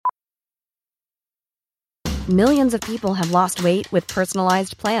Millions of people have lost weight with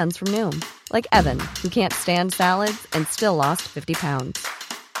personalized plans from Noom. Like Evan, who can't stand salads and still lost 50 pounds.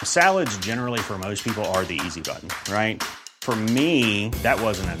 Salads generally for most people are the easy button, right? For me, that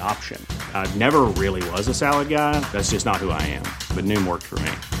wasn't an option. I never really was a salad guy. That's just not who I am. But Noom worked for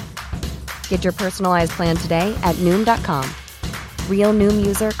me. Get your personalized plan today at Noom.com. Real Noom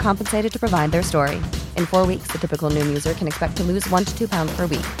user compensated to provide their story. In 4 weeks, the typical Noom user can expect to lose 1 to 2 pounds per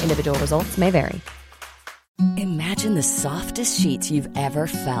week. Individual results may vary. Imagine the softest sheets you've ever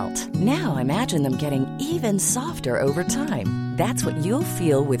felt. Now imagine them getting even softer over time. That's what you'll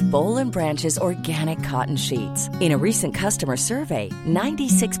feel with Boll & Branch's organic cotton sheets. In a recent customer survey,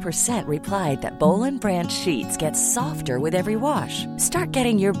 96% replied that Boll & Branch sheets get softer with every wash. Start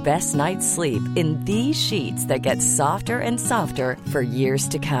getting your best night's sleep in these sheets that get softer and softer for years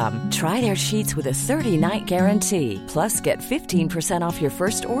to come. Try their sheets with a 30-night guarantee. Plus, get 15% off your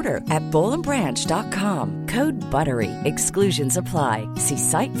first order at bollandbranch.com. Code BUTTERY. Exclusions apply. See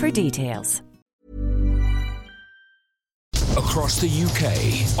site for details. Across the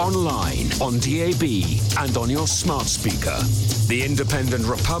UK, online, on DAB, and on your smart speaker. The Independent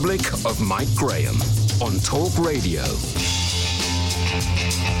Republic of Mike Graham on Talk Radio.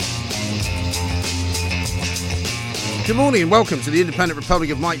 Good morning and welcome to the Independent Republic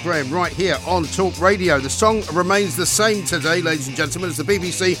of Mike Graham right here on Talk Radio. The song remains the same today, ladies and gentlemen, as the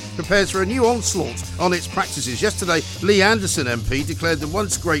BBC prepares for a new onslaught on its practices. Yesterday, Lee Anderson MP declared the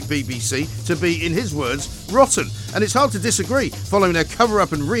once great BBC to be, in his words, rotten. And it's hard to disagree following their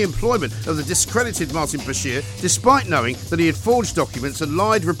cover-up and re-employment of the discredited Martin Bashir, despite knowing that he had forged documents and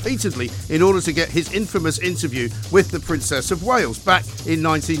lied repeatedly in order to get his infamous interview with the Princess of Wales back in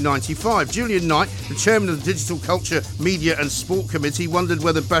 1995. Julian Knight, the chairman of the Digital Culture, Media and Sport Committee, wondered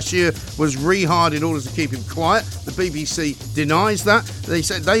whether Bashir was rehired in order to keep him quiet. The BBC denies that. They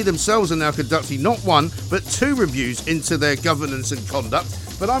said they themselves are now conducting not one, but 2 reviews into their governance and conduct.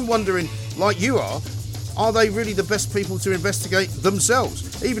 But I'm wondering, like you are they really the best people to investigate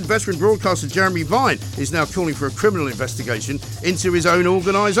themselves? Even veteran broadcaster Jeremy Vine is now calling for a criminal investigation into his own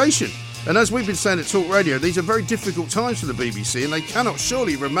organisation. And as we've been saying at Talk Radio, these are very difficult times for the BBC and they cannot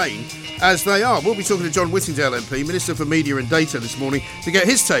surely remain as they are. We'll be talking to John Whittingdale MP, Minister for Media and Data, this morning to get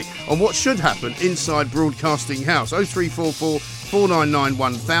his take on what should happen inside Broadcasting House. 0344 499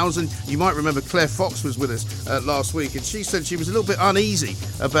 1000. You might remember Claire Fox was with us last week and she said she was a little bit uneasy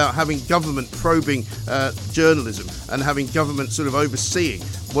about having government probing journalism and having government sort of overseeing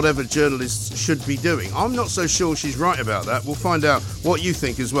whatever journalists should be doing. I'm not so sure she's right about that. We'll find out what you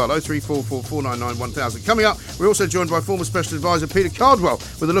think as well. 0344 499 1000. Coming up, we're also joined by former Special Advisor Peter Cardwell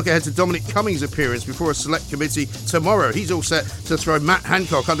with a look ahead to Dominic Cummings' appearance before a select committee tomorrow. He's all set to throw Matt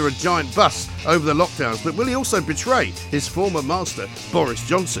Hancock under a giant bus over the lockdowns, but will he also betray his former master, Boris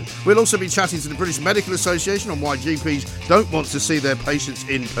Johnson? We'll also be chatting to the British Medical Association on why GPs don't want to see their patients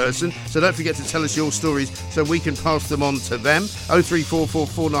in person, so don't forget to tell us your stories so we can pass them on to them. 0344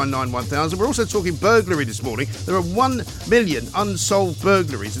 499 1000. We're also talking burglary this morning. There are 1 million unsolved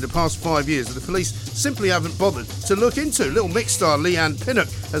burglaries in the past 5 years that the police simply haven't bothered to look into. Little Mix star Leanne Pinnock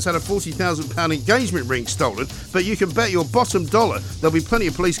has had a £40,000 engagement ring stolen, but you can bet your bottom dollar there'll be plenty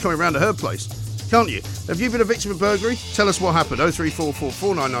of police coming round to her place. Can't you? Have you been a victim of burglary? Tell us what happened. 0344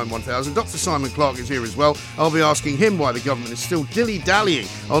 499 1000. Dr. Simon Clark is here as well. I'll be asking him why the government is still dilly-dallying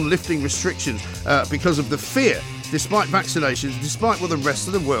on lifting restrictions because of the fear, despite vaccinations, despite what the rest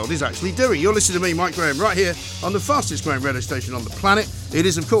of the world is actually doing. You're listening to me, Mike Graham, right here on the fastest growing radio station on the planet. It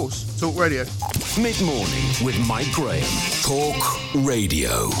is, of course, Talk Radio. Mid-morning with Mike Graham. Talk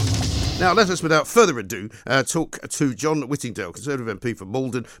Radio. Now, let us, without further ado, talk to John Whittingdale, Conservative MP for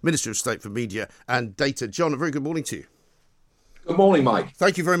Malden, Minister of State for Media and Data. John, a very good morning to you. Good morning, Mike.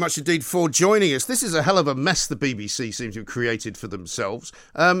 Thank you very much indeed for joining us. This is a hell of a mess the BBC seem to have created for themselves.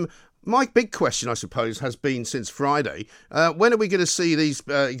 My big question, I suppose, has been since Friday, when are we going to see these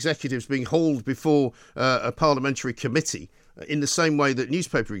executives being hauled before a parliamentary committee in the same way that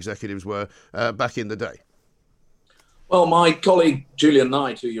newspaper executives were back in the day? Well, my colleague Julian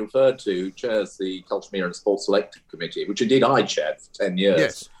Knight, who you referred to, chairs the Culture, Media and Sports Select Committee, which indeed I chaired for 10 years,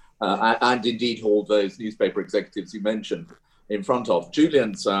 yes. And indeed hauled those newspaper executives you mentioned in front of.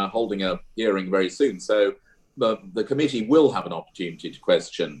 Julian's holding a hearing very soon, so the committee will have an opportunity to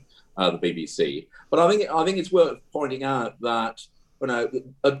question the BBC. But I think it's worth pointing out that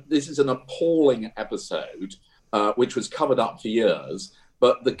this is an appalling episode which was covered up for years,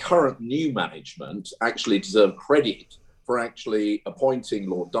 but the current new management actually deserve credit for actually appointing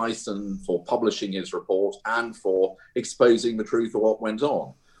Lord Dyson, for publishing his report and for exposing the truth of what went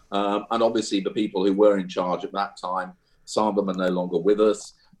on. And obviously the people who were in charge at that time, some of them are no longer with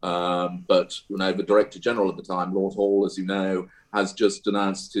us. But the Director General at the time, Lord Hall, as you know, has just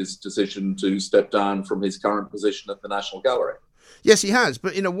announced his decision to step down from his current position at the National Gallery. Yes, he has.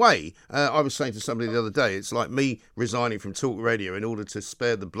 But in a way, I was saying to somebody the other day, it's like me resigning from Talk Radio in order to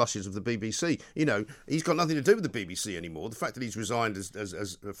spare the blushes of the BBC. He's got nothing to do with the BBC anymore. The fact that he's resigned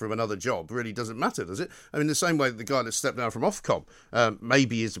as from another job really doesn't matter, does it? I mean, the same way that the guy that stepped down from Ofcom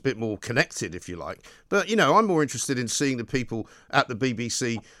maybe is a bit more connected, if you like. But, I'm more interested in seeing the people at the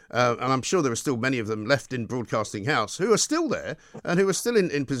BBC, and I'm sure there are still many of them left in Broadcasting House, who are still there and who are still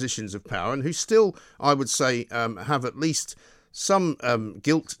in positions of power and who still, I would say, have at least some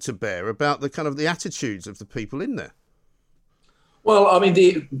guilt to bear about the attitudes of the people in there. Well, I mean,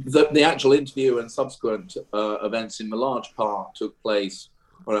 the actual interview and subsequent events in large part took place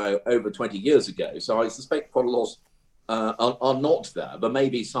over 20 years ago. So I suspect quite a lot are not there. There may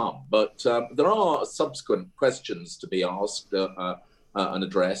be some, but there are subsequent questions to be asked and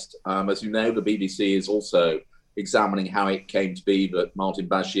addressed. As you know, the BBC is also examining how it came to be that Martin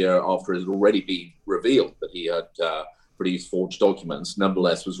Bashir, after it had already been revealed that he had produced forged documents,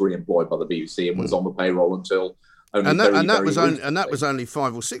 nonetheless was re-employed by the BBC and was on the payroll until only that was only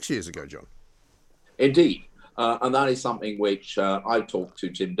 5 or 6 years ago, John. Indeed, and that is something which I've talked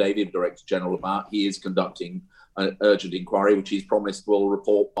to Tim Davey, the Director General, about. He is conducting an urgent inquiry, which he's promised will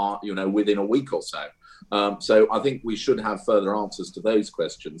report, within a week or so. So I think we should have further answers to those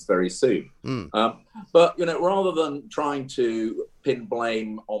questions very soon. But, rather than trying to pin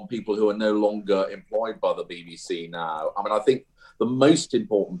blame on people who are no longer employed by the BBC now, I think the most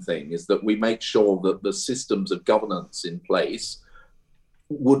important thing is that we make sure that the systems of governance in place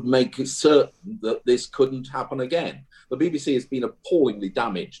would make certain that this couldn't happen again. The BBC has been appallingly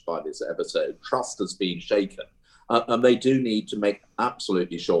damaged by this episode. Trust has been shaken. And they do need to make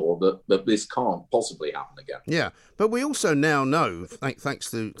absolutely sure that this can't possibly happen again. Yeah, but we also now know, thanks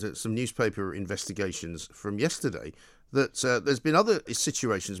to some newspaper investigations from yesterday, that there's been other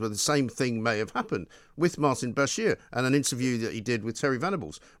situations where the same thing may have happened with Martin Bashir and an interview that he did with Terry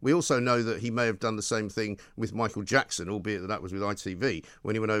Venables. We also know that he may have done the same thing with Michael Jackson, albeit that was with ITV,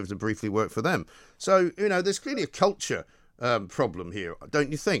 when he went over to briefly work for them. So, there's clearly a culture problem here,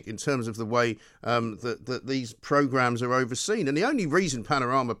 don't you think, in terms of the way that these programmes are overseen? And the only reason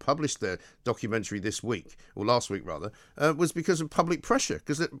Panorama published their documentary this week, or last week rather, was because of public pressure,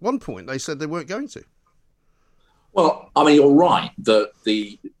 because at one point they said they weren't going to. Well, you're right that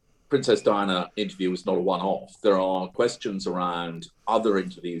the Princess Diana interview was not a one-off. There are questions around other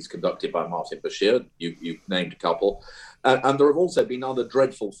interviews conducted by Martin Bashir. You've named a couple. And there have also been other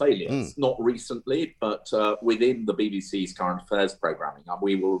dreadful failures, not recently, but within the BBC's current affairs programming. And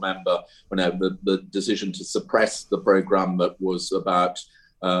we will remember the decision to suppress the programme that was about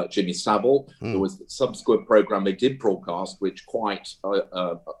Jimmy Savile. There was a subsequent programme they did broadcast, which quite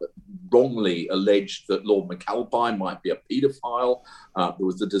wrongly alleged that Lord McAlpine might be a paedophile. There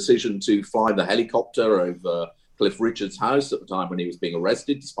was the decision to fly the helicopter over Cliff Richard's house at the time when he was being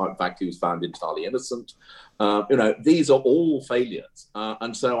arrested, despite the fact he was found entirely innocent. These are all failures.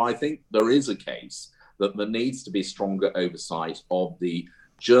 And so I think there is a case that there needs to be stronger oversight of the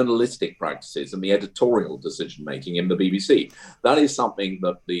journalistic practices and the editorial decision-making in the BBC. That is something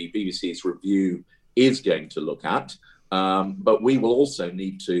that the BBC's review is going to look at. But we will also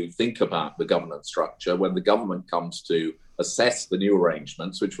need to think about the governance structure when the government comes to assess the new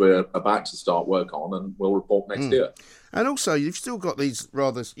arrangements, which we're about to start work on and we'll report next year. And also, you've still got these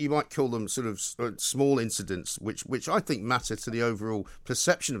rather, you might call them sort of small incidents, which I think matter to the overall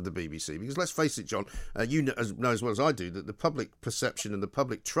perception of the BBC. Because let's face it, John, you know as well as I do that the public perception and the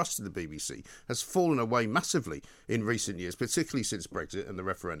public trust in the BBC has fallen away massively in recent years, particularly since Brexit and the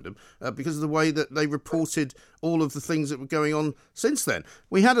referendum, because of the way that they reported all of the things that were going on since then.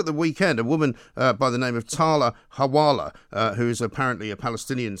 We had at the weekend a woman by the name of Tala Hawala, who is apparently a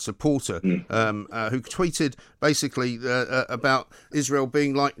Palestinian supporter, who tweeted basically about Israel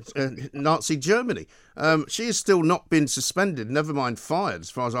being like Nazi Germany. She has still not been suspended, never mind fired,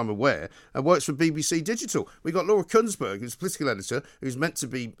 as far as I'm aware, and works for BBC Digital. We've got Laura Kunsberg, who's political editor, who's meant to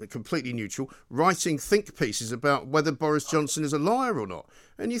be completely neutral, writing think pieces about whether Boris Johnson is a liar or not.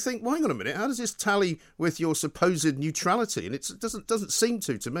 And you think, well, hang on a minute, how does this tally with your supposed neutrality? And it doesn't seem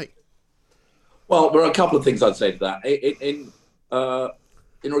to me. Well, there are a couple of things I'd say to that.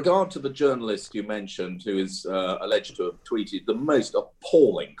 In regard to the journalist you mentioned, who is alleged to have tweeted the most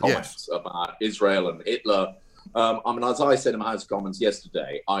appalling comments about Israel and Hitler, as I said in my House of Commons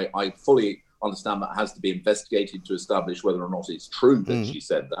yesterday, I fully understand that has to be investigated to establish whether or not it's true that she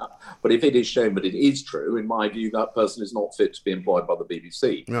said that. But if it is shown that it is true, in my view, that person is not fit to be employed by the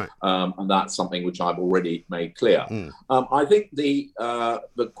BBC. Right. And that's something which I've already made clear. I think the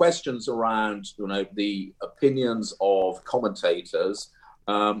questions around, the opinions of commentators.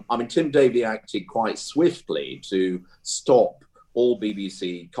 Tim Davie acted quite swiftly to stop all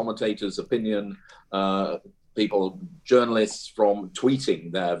BBC commentators' opinion people, journalists, from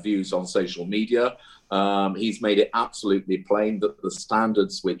tweeting their views on social media. He's made it absolutely plain that the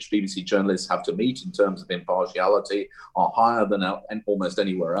standards which BBC journalists have to meet in terms of impartiality are higher than almost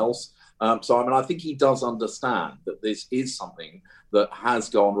anywhere else. I think he does understand that this is something that has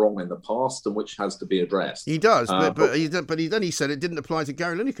gone wrong in the past and which has to be addressed. He does, but he said it didn't apply to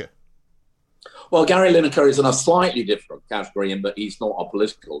Gary Lineker. Well, Gary Lineker is in a slightly different category in that he's not a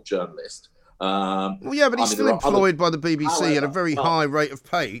political journalist. But he's still employed by the BBC at a very high rate of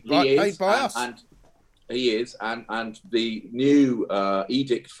pay, paid by us. He is, and the new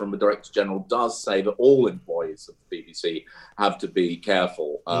edict from the Director General does say that all employees of the BBC have to be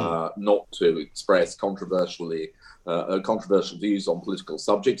careful not to express controversial views on political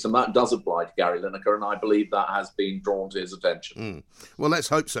subjects, and that does apply to Gary Lineker, and I believe that has been drawn to his attention. Well, let's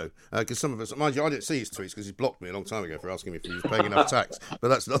hope so, because some of us, mind you, I didn't see his tweets because he blocked me a long time ago for asking me if he was paying enough tax, but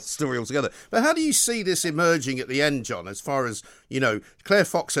that's another story altogether. But how do you see this emerging at the end, John, as far as, Claire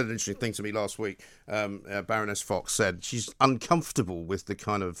Fox said an interesting thing to me last week. Baroness Fox said she's uncomfortable with the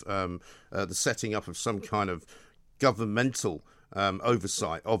kind of the setting up of some kind of governmental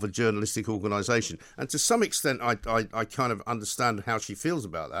oversight of a journalistic organisation. And to some extent, I kind of understand how she feels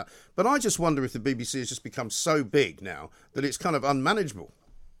about that. But I just wonder if the BBC has just become so big now that it's kind of unmanageable.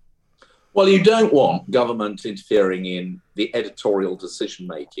 Well, you don't want government interfering in the editorial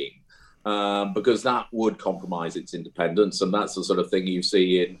decision-making because that would compromise its independence. And that's the sort of thing you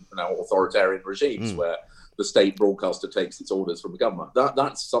see in authoritarian regimes where the state broadcaster takes its orders from the government.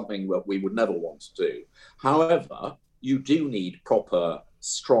 That's something that we would never want to do. However, you do need proper,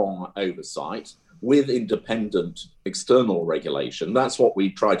 strong oversight with independent external regulation. That's what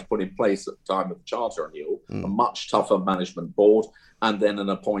we tried to put in place at the time of the Charter renewal, a much tougher management board, and then an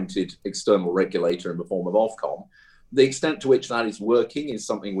appointed external regulator in the form of Ofcom. The extent to which that is working is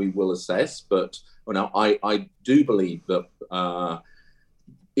something we will assess, but I do believe that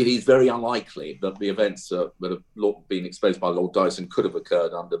it is very unlikely that the events that have been exposed by Lord Dyson could have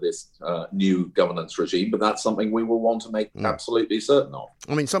occurred under this new governance regime, but that's something we will want to make absolutely certain of.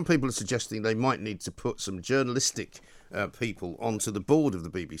 I mean, some people are suggesting they might need to put some journalistic people onto the board of the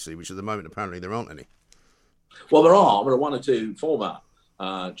BBC, which at the moment apparently there aren't any. Well, there are one or two former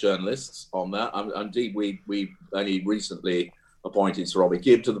journalists on that. Indeed, we only recently appointed Sir Robbie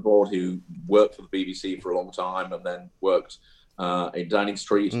Gibb to the board, who worked for the BBC for a long time and then worked in Downing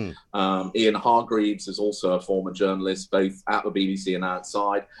Street. Ian Hargreaves is also a former journalist, both at the BBC and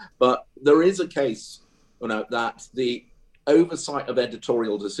outside. But there is a case, that the oversight of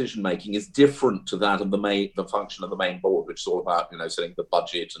editorial decision-making is different to that of the function of the main board, which is all about, setting the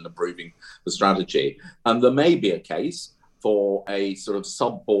budget and approving the strategy. And there may be a case for a sort of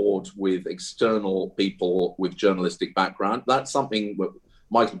sub-board with external people with journalistic background. That's something that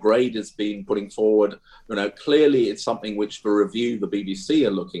Michael Grade has been putting forward. Clearly it's something which the review the BBC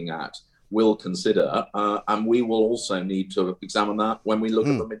are looking at will consider, and we will also need to examine that when we look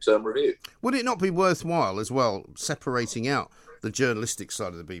at the midterm review. Would it not be worthwhile as well separating out the journalistic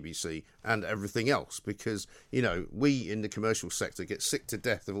side of the BBC and everything else? Because, we in the commercial sector get sick to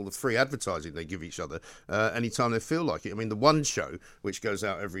death of all the free advertising they give each other anytime they feel like it. I mean, the One Show, which goes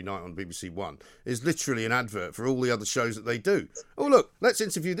out every night on BBC One, is literally an advert for all the other shows that they do. Oh, look, let's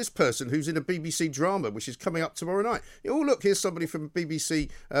interview this person who's in a BBC drama, which is coming up tomorrow night. Oh, look, here's somebody from a BBC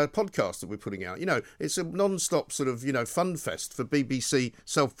podcast that we're putting out. It's a non-stop sort of, fun fest for BBC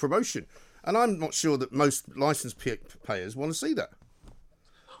self-promotion. And I'm not sure that most licence payers want to see that.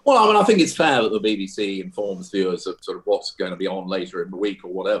 Well, I think it's fair that the BBC informs viewers of sort of what's going to be on later in the week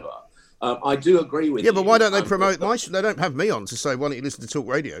or whatever. I do agree with you. Yeah, but why don't they promote my show? They don't have me on to say, why don't you listen to Talk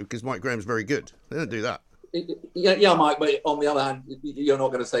Radio, because Mike Graham's very good. They don't do that. Yeah, Mike, but on the other hand, you're not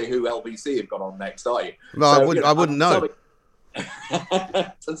going to say who LBC have got on next, are you? No, I wouldn't know.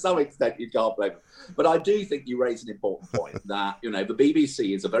 To some extent, you can't blame them. But I do think you raise an important point that, the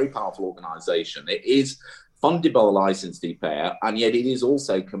BBC is a very powerful organisation. It is funded by the licensed payer, and yet it is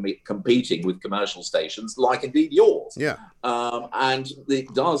also competing with commercial stations like indeed yours. Yeah. And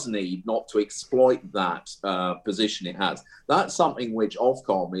it does need not to exploit that position it has. That's something which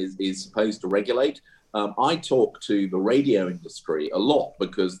Ofcom is supposed to regulate. I talk to the radio industry a lot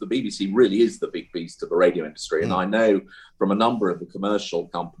because the BBC really is the big beast of the radio industry. And I know from a number of the commercial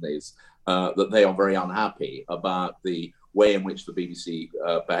companies that they are very unhappy about the way in which the BBC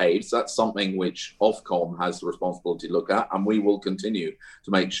behaves. That's something which Ofcom has the responsibility to look at, and we will continue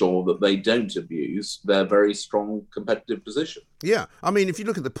to make sure that they don't abuse their very strong competitive position. Yeah, I mean, if you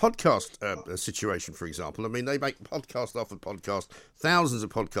look at the podcast situation, for example, I mean, they make podcast after podcast, thousands of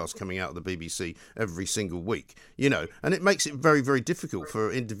podcasts coming out of the BBC every single week, and it makes it very, very difficult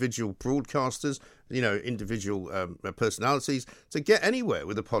for individual broadcasters, individual personalities to get anywhere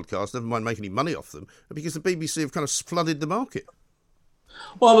with a podcast, never mind make any money off them, because the BBC have kind of flooded the market.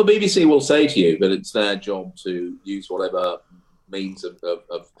 Well, the BBC will say to you that it's their job to use whatever means of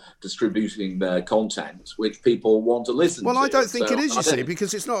distributing their content which people want to listen to. Well, I don't think it is, you see,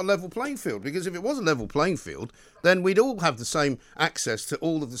 because it's not a level playing field. Because if it was a level playing field, then we'd all have the same access to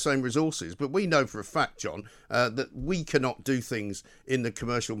all of the same resources. But we know for a fact, John, that we cannot do things in the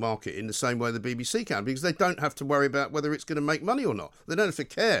commercial market in the same way the BBC can, because they don't have to worry about whether it's going to make money or not. They don't have to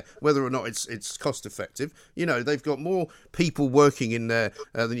care whether or not it's cost effective. They've got more people working in there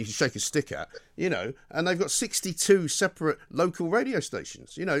than you can shake a stick at, and they've got 62 separate local radio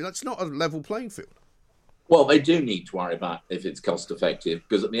stations. That's not a level playing field. Well, they do need to worry about if it's cost effective,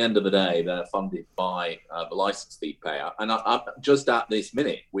 because at the end of the day, they're funded by the licence fee payer. And just at this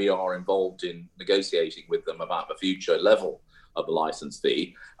minute, we are involved in negotiating with them about the future level of the licence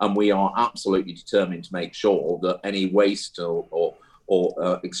fee. And we are absolutely determined to make sure that any waste or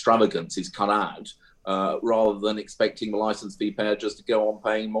extravagance is cut out, rather than expecting the licence fee payer just to go on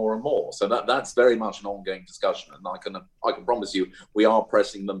paying more and more. So that's very much an ongoing discussion, and I can promise you we are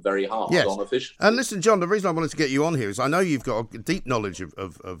pressing them very hard on efficiency. And listen, John, the reason I wanted to get you on here is I know you've got a deep knowledge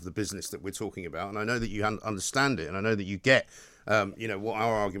of the business that we're talking about, and I know that you understand it, and I know that you get what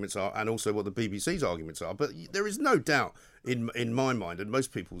our arguments are and also what the BBC's arguments are. But there is no doubt in my mind and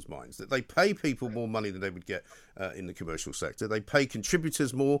most people's minds that they pay people more money than they would get in the commercial sector. They pay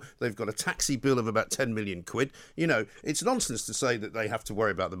contributors more. They've got a taxi bill of about 10 million quid. It's nonsense to say that they have to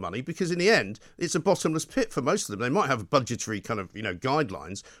worry about the money, because in the end, it's a bottomless pit for most of them. They might have budgetary kind of,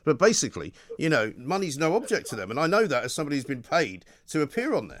 guidelines, but basically, money's no object to them. And I know that as somebody who's been paid to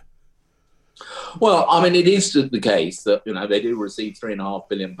appear on there. Well, I mean, it is the case that, they do receive £3.5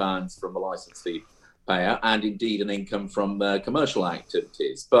 billion from the licence fee payer, and indeed an income from their commercial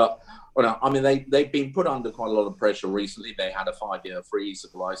activities. But they've been put under quite a lot of pressure recently. They had a 5-year freeze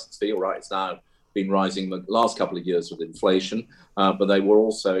of the licence fee. All right, it's now been rising the last couple of years with inflation, but they were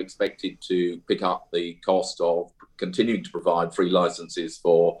also expected to pick up the cost of continuing to provide free licences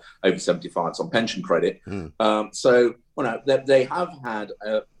for over 75s on pension credit. So they have had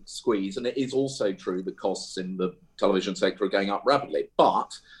a squeeze, and it is also true that costs in the television sector are going up rapidly.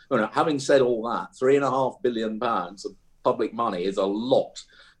 But having said all that, £3.5 billion of public money is a lot.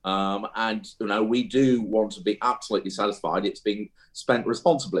 And we do want to be absolutely satisfied it's being spent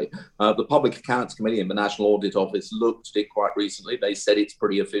responsibly. The Public Accounts Committee and the National Audit Office looked at it quite recently. They said it's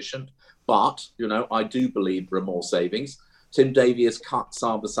pretty efficient. But, I do believe there are more savings. Tim Davie has cut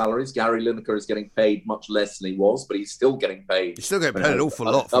some of the salaries. Gary Lineker is getting paid much less than he was, but he's still getting paid. He's still getting paid an awful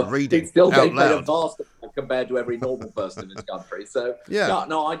lot for reading. He's still getting out paid loud. a vast amount compared to every normal person in this country. So,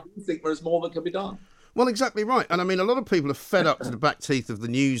 I do think there's more that can be done. Well, exactly right. And I mean, a lot of people are fed up to the back teeth of the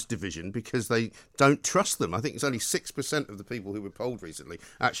news division because they don't trust them. I think it's only 6% of the people who were polled recently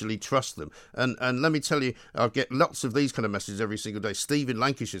actually trust them. And let me tell you, I get lots of these kind of messages every single day. Steve in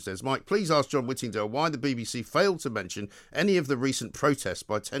Lancashire says, Mike, please ask John Whittingdale why the BBC failed to mention any of the recent protests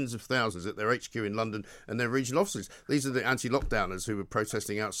by tens of thousands at their HQ in London and their regional offices. These are the anti-lockdowners who were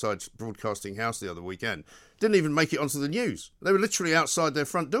protesting outside Broadcasting House the other weekend. Didn't even make it onto the news. They were literally outside their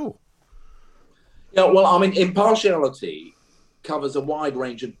front door. Yeah, well, I mean, impartiality covers a wide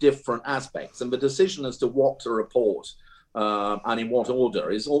range of different aspects, and the decision as to what to report and in what order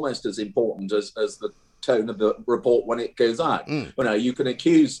is almost as important as the tone of the report when it goes out. You can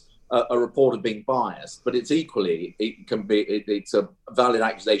accuse a report of being biased, but it's a valid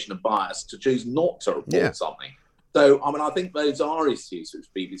accusation of bias to choose not to report something. So, I think those are issues which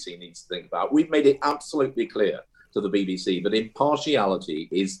BBC needs to think about. We've made it absolutely clear to the BBC that impartiality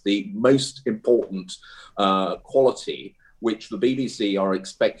is the most important quality which the BBC are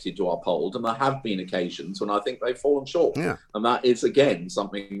expected to uphold, and there have been occasions when I think they've fallen short. And that is, again,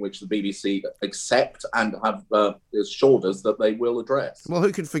 something which the BBC accept and have assured us that they will address. Well,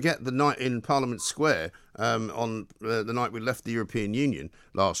 who can forget the night in Parliament Square on the night we left the European Union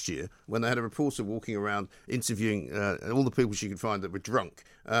last year, when they had a reporter walking around interviewing all the people she could find that were drunk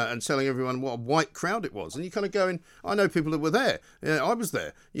and telling everyone what a white crowd it was. And you kind of going, I know people that were there. I was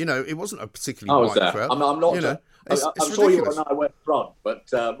there. It wasn't a particularly white crowd. I'm not. I'm sure you and I weren't drunk, but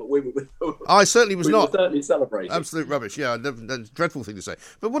I certainly was not. We were certainly celebrating. Absolute rubbish. Yeah, that's a dreadful thing to say.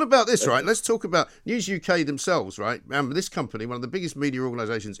 But what about this, right? Let's talk about News UK themselves, right? This company, one of the biggest media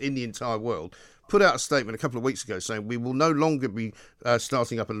organisations in the entire world, put out a statement a couple of weeks ago saying we will no longer be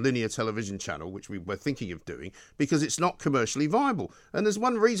starting up a linear television channel, which we were thinking of doing, because it's not commercially viable. And there's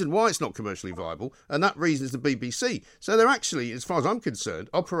one reason why it's not commercially viable, and that reason is the BBC. So they're actually, as far as I'm concerned,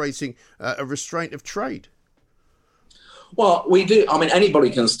 operating a restraint of trade. Well, we do. I mean, anybody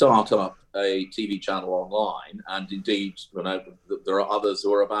can start up a TV channel online, and indeed, there are others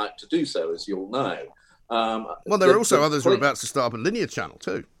who are about to do so, as you'll know. Well, there are also others who are about to start up a linear channel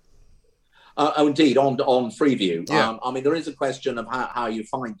too. Indeed, on Freeview. Yeah. I mean, there is a question of how you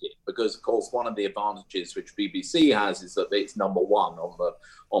find it, because, of course, one of the advantages which BBC has is that it's number one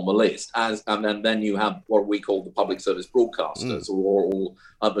on the list, and then you have what we call the public service broadcasters, who are all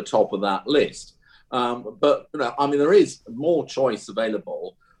at the top of that list. But I mean, there is more choice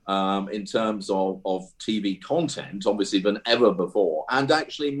available in terms of TV content, obviously, than ever before, and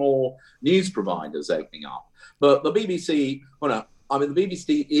actually more news providers opening up. But the BBC, I mean, the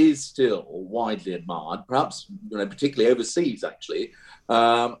BBC is still widely admired, perhaps particularly overseas, actually.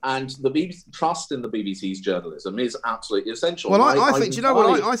 And the BBC, trust in the BBC's journalism is absolutely essential. Well, I think, you know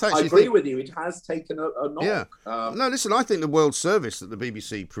what, I agree with you. It has taken a knock. Yeah. No, listen, I think the world service that the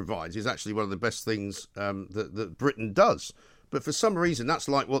BBC provides is actually one of the best things that Britain does. But for some reason, that's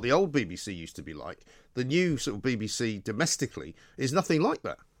like what the old BBC used to be like. The new sort of BBC domestically is nothing like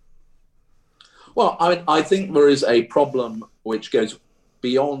that. Well, I think there is a problem which goes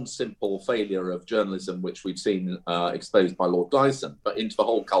beyond simple failure of journalism, which we've seen exposed by Lord Dyson, but into the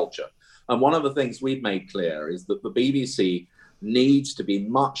whole culture. And one of the things we've made clear is that the BBC needs to be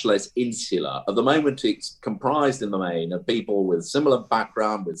much less insular. At the moment, it's comprised in the main of people with similar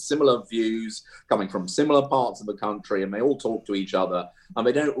background, with similar views, coming from similar parts of the country, and they all talk to each other, and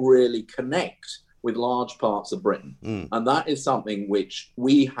they don't really connect with large parts of Britain. And that is something which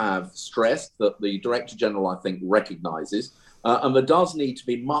we have stressed, that the Director General, I think, recognises. And there does need to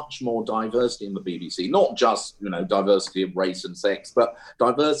be much more diversity in the BBC, not just, diversity of race and sex, but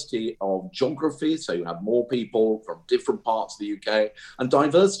diversity of geography. So you have more people from different parts of the UK, and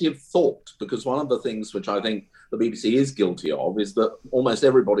diversity of thought, because one of the things which I think the BBC is guilty of is that almost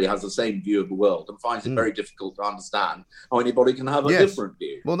everybody has the same view of the world and finds it very difficult to understand how anybody can have a different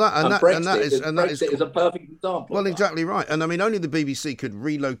view. Well, Brexit is a perfect example. Well, exactly right. And I mean, only the BBC could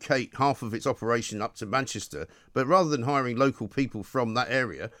relocate half of its operation up to Manchester, but rather than hiring local people from that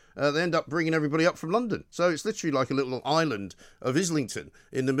area, they end up bringing everybody up from London. So it's literally like a little island of Islington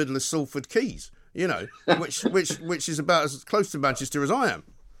in the middle of Salford Keys, which is about as close to Manchester as I am.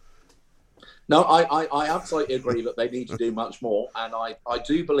 No, I absolutely agree that they need to do much more. And I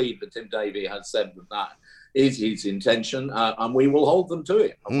do believe that Tim Davie has said that is his intention, and we will hold them to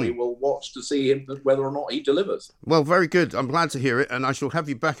it. And we will watch to see whether or not he delivers. Well, very good. I'm glad to hear it. And I shall have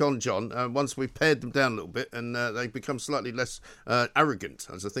you back on, John, once we've pared them down a little bit and they become slightly less arrogant,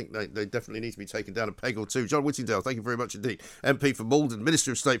 as I think they definitely need to be taken down a peg or two. John Whittingdale, thank you very much indeed. MP for Malden,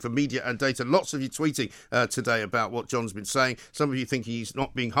 Minister of State for Media and Data. Lots of you tweeting today about what John's been saying. Some of you think he's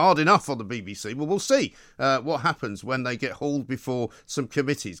not being hard enough on the BBC. Well, we'll see what happens when they get hauled before some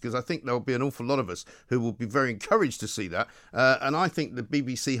committees, because I think there'll be an awful lot of us who will be very encouraged to see that. And I think the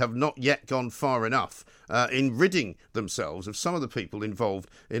BBC have not yet gone far enough in ridding themselves of some of the people involved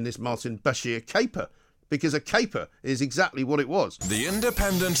in this Martin Bashir caper. Because a caper is exactly what it was. The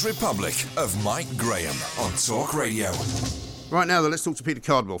Independent Republic of Mike Graham on Talk Radio. Right now, though, let's talk to Peter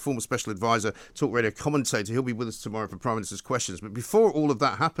Cardwell, former special advisor, Talk Radio commentator. He'll be with us tomorrow for Prime Minister's Questions. But before all of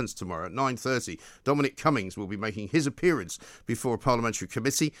that happens tomorrow at 9:30, Dominic Cummings will be making his appearance before a parliamentary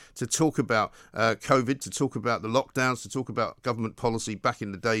committee to talk about COVID, to talk about the lockdowns, to talk about government policy back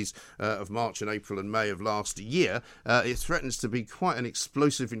in the days of March and April and May of last year. It threatens to be quite an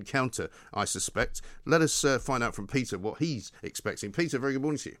explosive encounter, I suspect. Let us find out from Peter what he's expecting. Peter, very good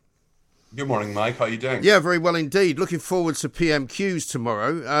morning to you. Good morning, Mike. How are you doing? Yeah, very well indeed. Looking forward to PMQs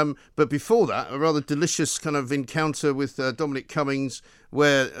tomorrow. But before that, a rather delicious kind of encounter with Dominic Cummings,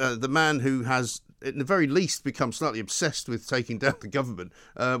 where the man who has, at the very least, become slightly obsessed with taking down the government,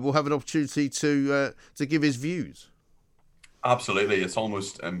 will have an opportunity to give his views. Absolutely. It's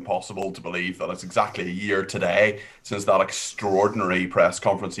almost impossible to believe that it's exactly a year today since that extraordinary press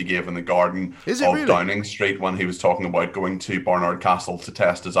conference he gave in the garden Is it of really? Downing Street when he was talking about going to Barnard Castle to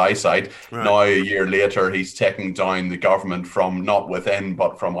test his eyesight. Right. Now, a year later, he's taking down the government from not within,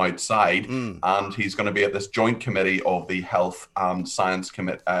 but from outside. And he's going to be at this joint committee of the Health and Science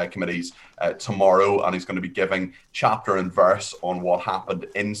committees tomorrow, and he's going to be giving chapter and verse on what happened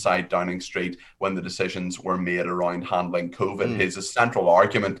inside Downing Street when the decisions were made around handling COVID. His central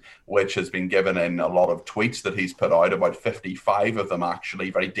argument, which has been given in a lot of tweets that he's put out, about 55 of them actually,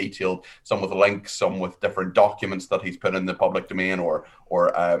 very detailed, some with links, some with different documents that he's put in the public domain, or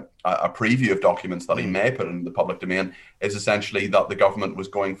a preview of documents that he may put in the public domain, is essentially that the government was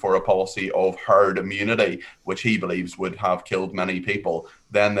going for a policy of herd immunity, which he believes would have killed many people.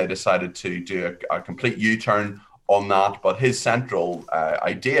 Then they decided to do a complete U-turn on that. But his central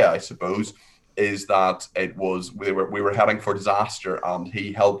idea, I suppose, is that we were heading for disaster, and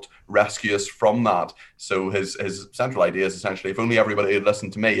he helped rescue us from that. So his central idea is essentially, if only everybody had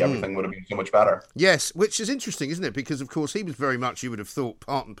listened to me, everything would have been so much better. Yes, which is interesting, isn't it? Because, of course, he was very much, you would have thought,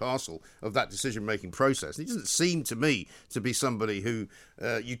 part and parcel of that decision-making process. He doesn't seem to me to be somebody who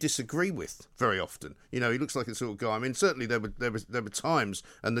you disagree with very often. You know, he looks like the sort of guy. I mean, certainly there were times,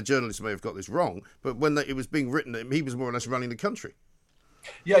 and the journalists may have got this wrong, but when it was being written, he was more or less running the country.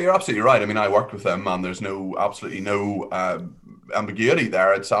 Yeah, you're absolutely right. I mean, I worked with him, and there's absolutely no ambiguity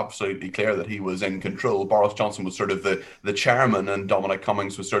there. It's absolutely clear that he was in control. Boris Johnson was sort of the chairman, and Dominic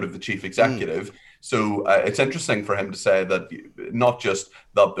Cummings was sort of the chief executive. So it's interesting for him to say that not just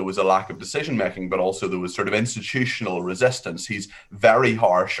that there was a lack of decision making, but also there was sort of institutional resistance. He's very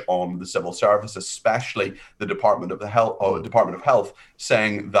harsh on the civil service, especially the Department of Health,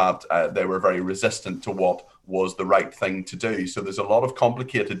 saying that they were very resistant to what was the right thing to do. So there's a lot of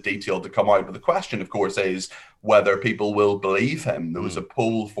complicated detail to come out. But the question, of course, is whether people will believe him. There was a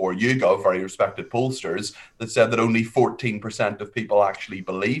poll for YouGov, very respected pollsters, that said that only 14% of people actually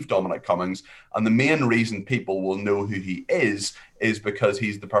believe Dominic Cummings. And the main reason people will know who he is because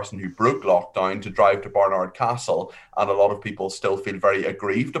he's the person who broke lockdown to drive to Barnard Castle. And a lot of people still feel very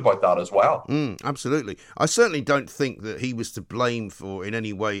aggrieved about that as well. Absolutely. I certainly don't think that he was to blame for, in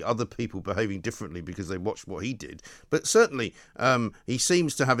any way, other people behaving differently because they watched what he did. But certainly he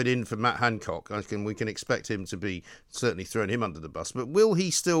seems to have it in for Matt Hancock. We can expect him to be certainly throwing him under the bus. But will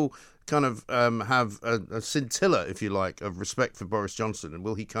he still kind of have a scintilla, if you like, of respect for Boris Johnson? And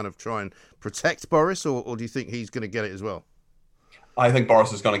will he kind of try and protect Boris, or do you think he's going to get it as well? I think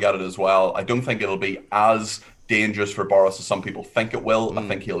Boris is going to get it as well. I don't think it'll be as dangerous for Boris as some people think it will. I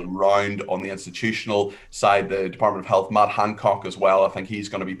think he'll round on the institutional side, the Department of Health, Matt Hancock as well. I think he's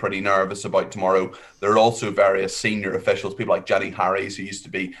going to be pretty nervous about tomorrow. There are also various senior officials, people like Jenny Harries, who used to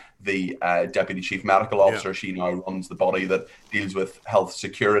be the Deputy Chief Medical Officer. Yeah. She now runs the body that deals with health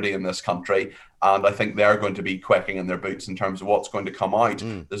security in this country. And I think they're going to be quaking in their boots in terms of what's going to come out.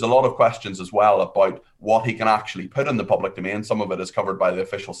 There's a lot of questions as well about what he can actually put in the public domain. Some of it is covered by the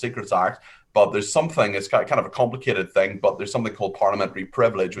Official Secrets Act, but there's something, it's kind of a complicated thing, but there's something called parliamentary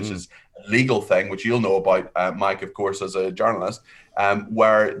privilege, which is a legal thing, which you'll know about, Mike, of course, as a journalist,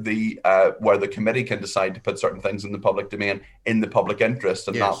 where the committee can decide to put certain things in the public domain in the public interest,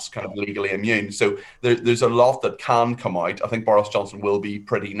 and that's kind of legally immune. So there's a lot that can come out. I think Boris Johnson will be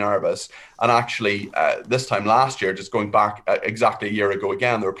pretty nervous. And actually, this time last year, just going back exactly a year ago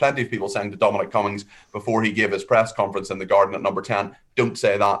again, there were plenty of people saying to Dominic Cummings before he gave his press conference in the garden at Number 10, don't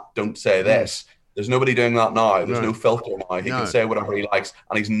say that, don't say this. There's nobody doing that now. There's no filter now. He can say whatever he likes,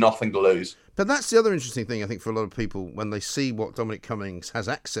 and he's nothing to lose. But that's the other interesting thing, I think, for a lot of people when they see what Dominic Cummings has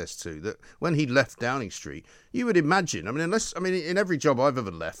access to, that when he left Downing Street, you would imagine, in every job I've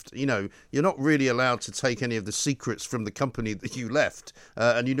ever left, you're not really allowed to take any of the secrets from the company that you left,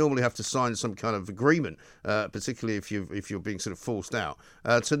 and you normally have to sign some kind of agreement, particularly if you're being sort of forced out,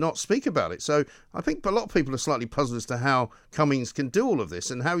 to not speak about it. So I think a lot of people are slightly puzzled as to how Cummings can do all of this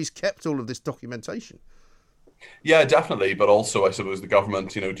and how he's kept all of this documentation. Yeah, definitely. But also, I suppose the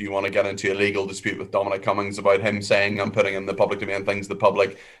government, do you want to get into a legal dispute with Dominic Cummings about him saying I'm putting in the public domain things the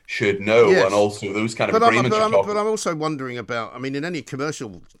public should know? Yes. And also those kind of agreements. But I'm also wondering about, in any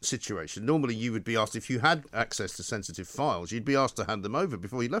commercial situation, normally you would be asked, if you had access to sensitive files, you'd be asked to hand them over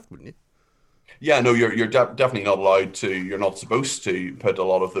before you left, wouldn't you? Yeah, no, you're definitely not allowed to. You're not supposed to put a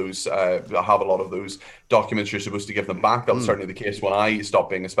lot of those, have a lot of those documents. You're supposed to give them back. That was certainly the case when I stopped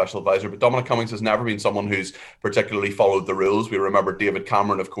being a special advisor. But Dominic Cummings has never been someone who's particularly followed the rules. We remember David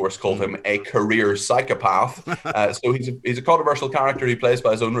Cameron, of course, called him a career psychopath. So he's a controversial character. He plays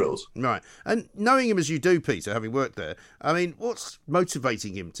by his own rules. Right. And knowing him as you do, Peter, having worked there, I mean, what's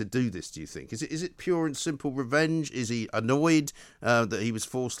motivating him to do this, do you think? Is it pure and simple revenge? Is he annoyed that he was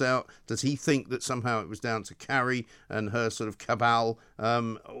forced out? Does he think that somehow it was down to Carrie and her sort of cabal?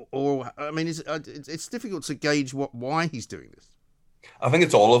 Or, I mean, it's difficult to gauge why he's doing this. I think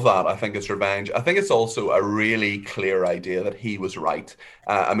it's all of that. I think it's revenge. I think it's also a really clear idea that he was right.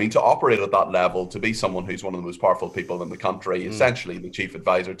 I mean, to operate at that level, to be someone who's one of the most powerful people in the country, essentially the chief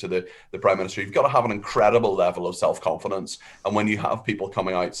advisor to the Prime Minister, you've got to have an incredible level of self-confidence. And when you have people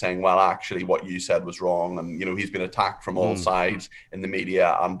coming out saying, well, actually, what you said was wrong, and, you know, he's been attacked from all sides in the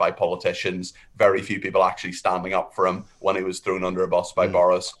media and by politicians, very few people actually standing up for him when he was thrown under a bus by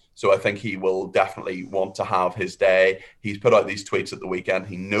Boris. So I think he will definitely want to have his day. He's put out these tweets at the weekend.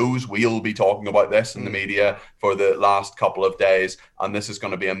 He knows we'll be talking about this in the media for the last couple of days. And this is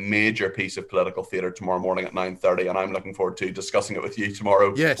going to be a major piece of political theatre tomorrow morning at 9:30. And I'm looking forward to discussing it with you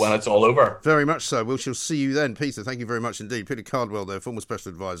tomorrow when it's all over. Very much so. We shall see you then. Peter, thank you very much indeed. Peter Cardwell there, former special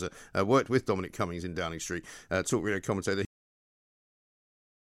advisor, worked with Dominic Cummings in Downing Street, Talk Radio commentator.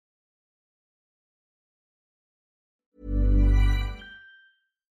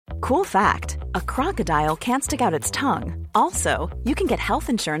 Cool fact, a crocodile can't stick out its tongue. Also, you can get health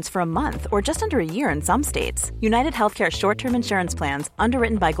insurance for a month or just under a year in some states. United Healthcare short-term insurance plans,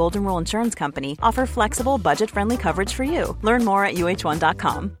 underwritten by Golden Rule Insurance Company, offer flexible, budget-friendly coverage for you. Learn more at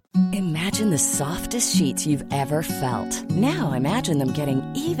uh1.com. Imagine the softest sheets you've ever felt. Now imagine them getting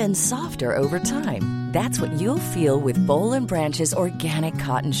even softer over time. That's what you'll feel with Boll & Branch's organic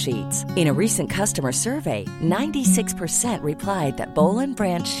cotton sheets. In a recent customer survey, 96% replied that Boll &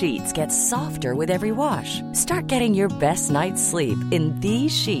 Branch sheets get softer with every wash. Start getting your best night's sleep in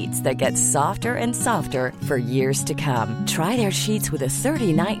these sheets that get softer and softer for years to come. Try their sheets with a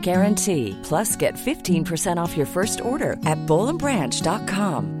 30-night guarantee. Plus, get 15% off your first order at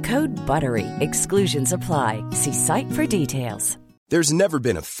bollandbranch.com. Code BUTTERY. Exclusions apply. See site for details. There's never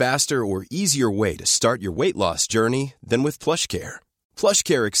been a faster or easier way to start your weight loss journey than with PlushCare.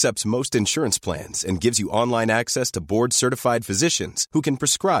 PlushCare accepts most insurance plans and gives you online access to board-certified physicians who can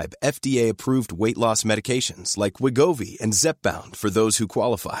prescribe FDA-approved weight loss medications like Wegovy and Zepbound for those who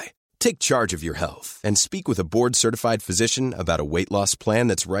qualify. Take charge of your health and speak with a board-certified physician about a weight loss plan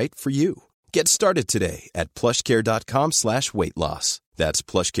that's right for you. Get started today at plushcare.com/weight loss. That's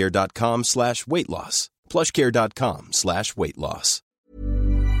plushcare.com/weight loss. plushcare.com/weight loss.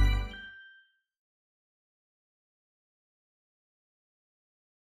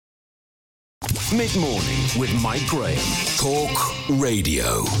 Mid-morning with Mike Graham. Talk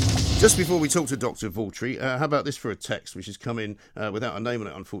Radio. Just before we talk to Dr. Vautry, how about this for a text which has come in without a name on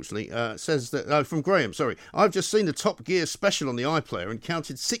it, unfortunately. It says that, from Graham, sorry. I've just seen the Top Gear special on the iPlayer and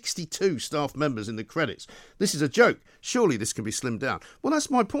counted 62 staff members in the credits. This is a joke. Surely this can be slimmed down. Well,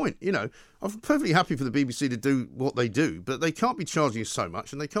 that's my point. You know, I'm perfectly happy for the BBC to do what they do, but they can't be charging us so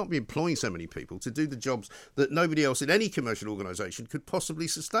much and they can't be employing so many people to do the jobs that nobody else in any commercial organisation could possibly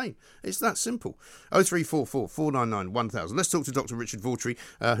sustain. It's that simple. 0344 499 1000. Let's talk to Dr. Richard Vautry,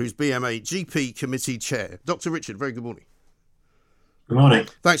 who's BMA GP Committee Chair. Dr. Richard, very good morning. Good morning.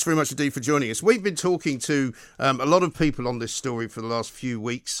 Thanks very much indeed for joining us. We've been talking to a lot of people on this story for the last few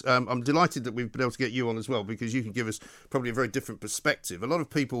weeks. I'm delighted that we've been able to get you on as well, because you can give us probably a very different perspective. A lot of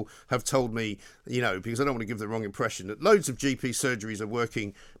people have told me, you know, because I don't want to give the wrong impression, that loads of GP surgeries are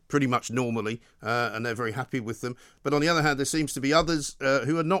working pretty much normally and they're very happy with them. But on the other hand, there seems to be others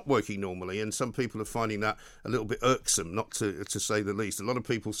who are not working normally, and some people are finding that a little bit irksome, not to say the least. A lot of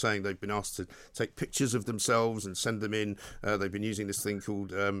people saying they've been asked to take pictures of themselves and send them in. They've been using this thing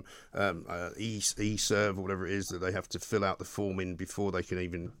called e-serve or whatever it is, that they have to fill out the form in before they can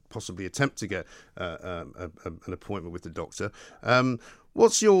even possibly attempt to get an appointment with the doctor.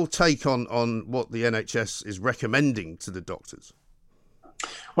 What's your take on what the NHS is recommending to the doctors?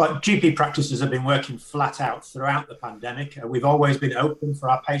 Well, GP practices have been working flat out throughout the pandemic. We've always been open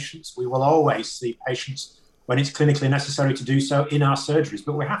for our patients. We will always see patients when it's clinically necessary to do so in our surgeries,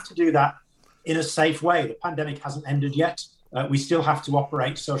 but we have to do that in a safe way. The pandemic hasn't ended yet. We still have to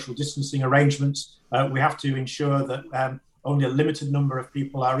operate social distancing arrangements. We have to ensure that only a limited number of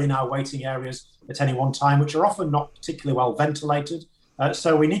people are in our waiting areas at any one time, which are often not particularly well ventilated.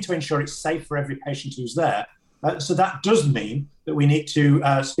 So we need to ensure it's safe for every patient who's there. So that does mean that we need to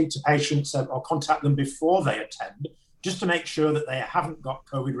speak to patients or contact them before they attend just to make sure that they haven't got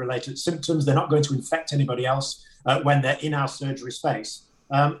COVID-related symptoms, they're not going to infect anybody else when they're in our surgery space,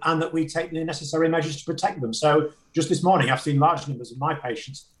 and that we take the necessary measures to protect them. So just this morning, I've seen large numbers of my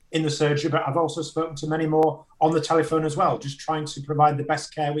patients in the surgery, but I've also spoken to many more on the telephone as well, just trying to provide the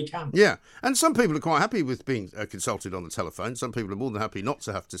best care we can. Yeah, and some people are quite happy with being consulted on the telephone. Some people are more than happy not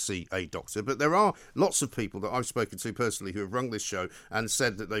to have to see a doctor, but there are lots of people that I've spoken to personally who have rung this show and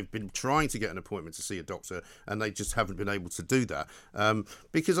said that they've been trying to get an appointment to see a doctor and they just haven't been able to do that.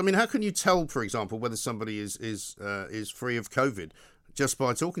 Because, I mean, how can you tell, for example, whether somebody is free of COVID just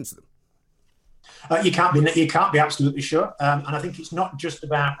by talking to them? You can't be absolutely sure, and I think it's not just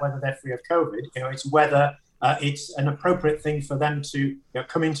about whether they're free of COVID. It's whether it's an appropriate thing for them to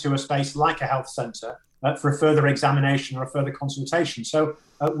come into a space like a health centre for a further examination or a further consultation. So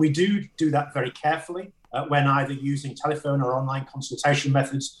we do that very carefully when either using telephone or online consultation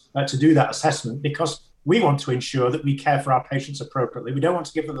methods to do that assessment, because we want to ensure that we care for our patients appropriately. We don't want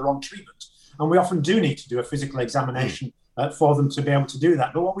to give them the wrong treatment, and we often do need to do a physical examination for them to be able to do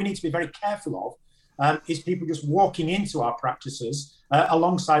that. But what we need to be very careful of is people just walking into our practices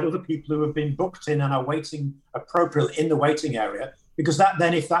alongside other people who have been booked in and are waiting appropriately in the waiting area, because that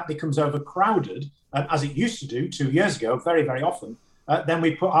then, if that becomes overcrowded, as it used to do 2 years ago, very, very often, then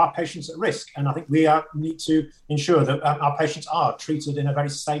we put our patients at risk. And I think we need to ensure that our patients are treated in a very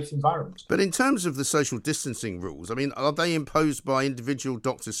safe environment. But in terms of the social distancing rules, I mean, are they imposed by individual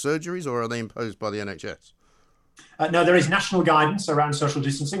doctors' surgeries or are they imposed by the NHS? No, there is national guidance around social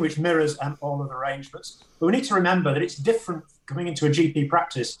distancing, which mirrors all of the arrangements. But we need to remember that it's different coming into a GP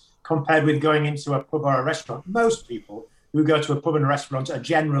practice compared with going into a pub or a restaurant. Most people who go to a pub and a restaurant are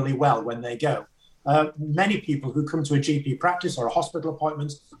generally well when they go. Many people who come to a GP practice or a hospital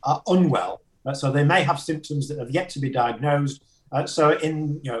appointment are unwell. So they may have symptoms that have yet to be diagnosed. So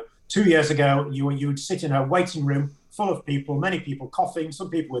 2 years ago, you would sit in a waiting room full of people, many people coughing, some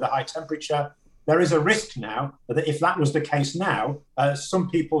people with a high temperature. There is a risk now that if that was the case now,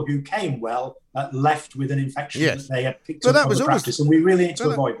 some people who came well left with an infection that they had picked up from the practice, and we really need to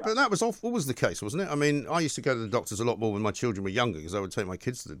avoid that. But that was always the case, wasn't it? I mean, I used to go to the doctors a lot more when my children were younger because I would take my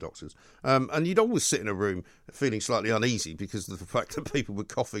kids to the doctors. And you'd always sit in a room feeling slightly uneasy because of the fact that people were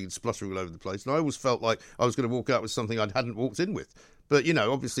coughing and spluttering all over the place. And I always felt like I was going to walk out with something I hadn't walked in with. But,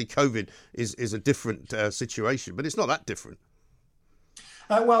 obviously COVID is a different situation, but it's not that different.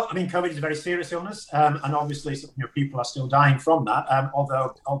 Well, I mean, COVID is a very serious illness, and obviously, people are still dying from that,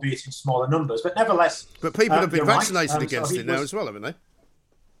 although albeit in smaller numbers. But nevertheless, but people have been vaccinated against it now as well, haven't they?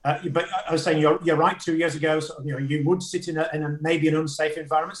 But I was saying you're right. 2 years ago, you would sit in a maybe an unsafe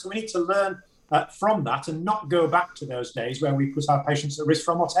environment. So we need to learn from that and not go back to those days where we put our patients at risk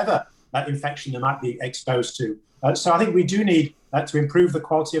from whatever infection they might be exposed to. So I think we do need to improve the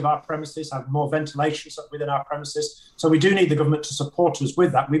quality of our premises, have more ventilation within our premises. So we do need the government to support us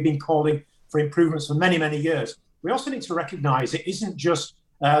with that. We've been calling for improvements for many, many years. We also need to recognise it isn't just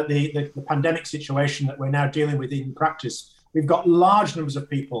the pandemic situation that we're now dealing with in practice. We've got large numbers of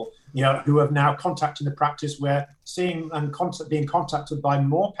people, who have now contacted the practice. We're seeing and being contacted by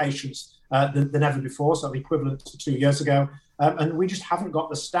more patients than ever before, so the equivalent to 2 years ago. And we just haven't got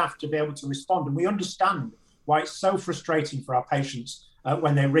the staff to be able to respond. And we understand why it's so frustrating for our patients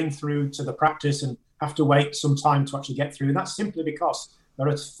when they ring through to the practice and have to wait some time to actually get through. And that's simply because there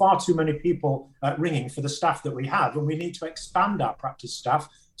are far too many people ringing for the staff that we have, and we need to expand our practice staff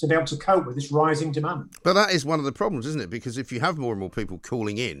to be able to cope with this rising demand. But that is one of the problems, isn't it? Because if you have more and more people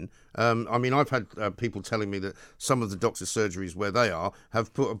calling in, I've had people telling me that some of the doctor's surgeries where they are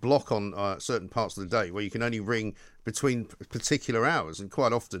have put a block on certain parts of the day where you can only ring between particular hours, and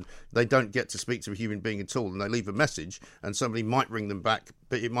quite often they don't get to speak to a human being at all, and they leave a message and somebody might ring them back,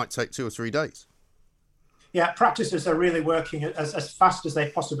 but it might take 2 or 3 days. Yeah, practices are really working as fast as they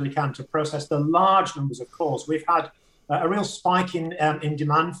possibly can to process the large numbers of calls. We've had a real spike in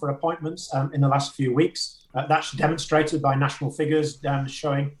demand for appointments in the last few weeks. That's demonstrated by national figures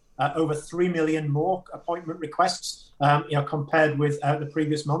showing over 3 million more appointment requests compared with the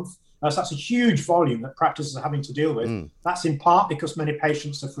previous month. So that's a huge volume that practices are having to deal with. That's in part because many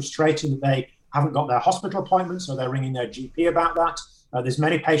patients are frustrated that they haven't got their hospital appointments, so they're ringing their GP about that. There's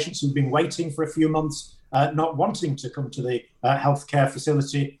many patients who've been waiting for a few months, not wanting to come to the healthcare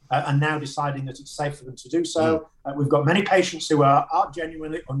facility and now deciding that it's safe for them to do so. We've got many patients who are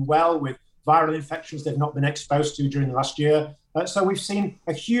genuinely unwell with viral infections they've not been exposed to during the last year. So we've seen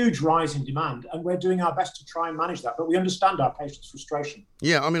a huge rise in demand, and we're doing our best to try and manage that. But we understand our patients' frustration.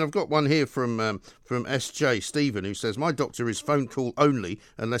 Yeah, I've got one here from SJ Stephen, who says, my doctor is phone call only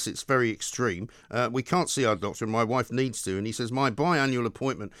unless it's very extreme. We can't see our doctor, and my wife needs to. And he says, my biannual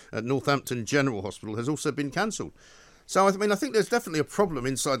appointment at Northampton General Hospital has also been cancelled. So, I mean, I think there's definitely a problem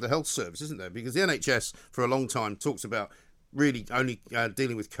inside the health service, isn't there? Because the NHS, for a long time, talks about really only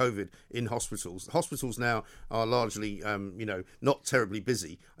dealing with COVID in hospitals. Hospitals now are largely, not terribly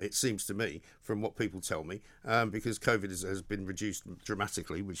busy, it seems to me, from what people tell me, because COVID has been reduced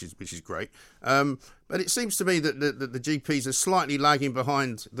dramatically, which is great. But it seems to me that the GPs are slightly lagging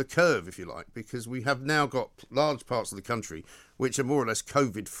behind the curve, if you like, because we have now got large parts of the country which are more or less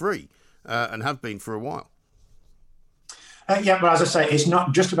COVID-free and have been for a while. But as I say, it's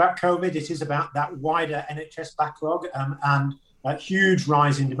not just about COVID. It is about that wider NHS backlog and a huge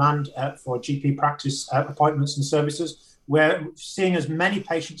rise in demand for GP practice appointments and services. We're seeing as many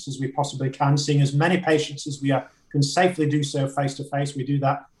patients as we possibly can, seeing as many patients as we can safely do so face-to-face. We do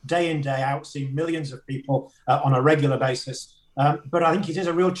that day in, day out, seeing millions of people on a regular basis. But I think it is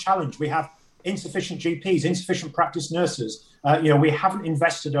a real challenge. We have insufficient GPs, insufficient practice nurses. We haven't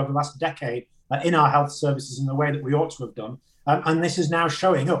invested over the last decade in our health services in the way that we ought to have done. And this is now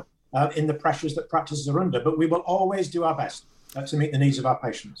showing up in the pressures that practices are under. But we will always do our best to meet the needs of our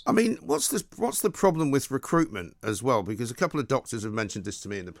patients. I mean, what's the problem with recruitment as well? Because a couple of doctors have mentioned this to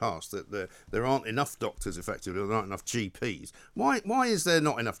me in the past, that there aren't enough doctors, effectively, there aren't enough GPs. Why is there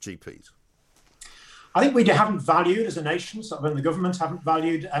not enough GPs? I think we haven't valued as a nation, and the government haven't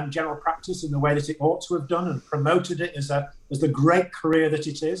valued general practice in the way that it ought to have done and promoted it as the great career that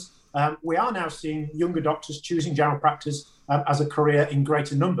it is. We are now seeing younger doctors choosing general practice as a career in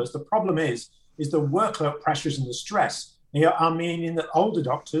greater numbers. The problem is the workload pressures and the stress are meaning that older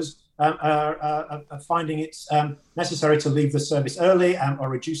doctors are finding it's necessary to leave the service early or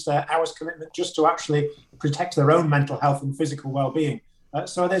reduce their hours commitment just to actually protect their own mental health and physical well-being.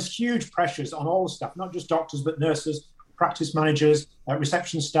 So there's huge pressures on all the staff, not just doctors, but nurses, practice managers,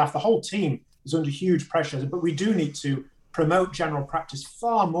 reception staff. The whole team is under huge pressure, but we do need to promote general practice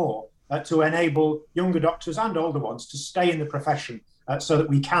far more to enable younger doctors and older ones to stay in the profession so that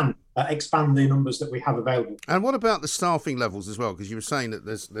we can expand the numbers that we have available. And what about the staffing levels as well? Because you were saying that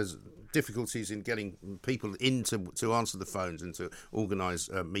there's difficulties in getting people in to answer the phones and to organise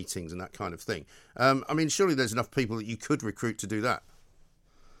meetings and that kind of thing. I mean, surely there's enough people that you could recruit to do that.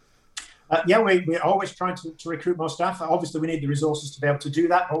 We're always trying to recruit more staff. Obviously, we need the resources to be able to do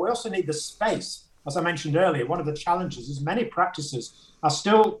that, but we also need the space. As I mentioned earlier, one of the challenges is many practices are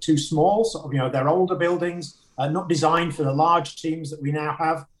still too small. They're older buildings, not designed for the large teams that we now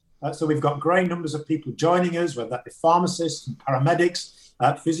have. So we've got growing numbers of people joining us, whether that be pharmacists and paramedics,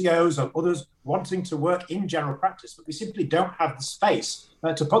 physios or others wanting to work in general practice, but we simply don't have the space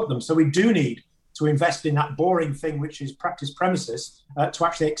to put them. So we do need to invest in that boring thing, which is practice premises, to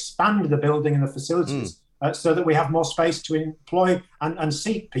actually expand the building and the facilities so that we have more space to employ and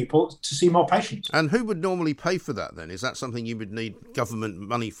seat people to see more patients. And who would normally pay for that then? Is that something you would need government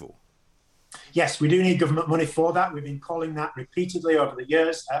money for? Yes, we do need government money for that. We've been calling that repeatedly over the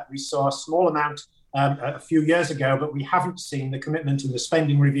years. We saw a small amount a few years ago, but we haven't seen the commitment in the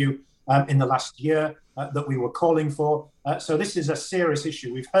spending review in the last year that we were calling for. So this is a serious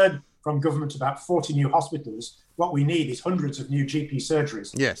issue. We've heard from government about 40 new hospitals. What we need is hundreds of new GP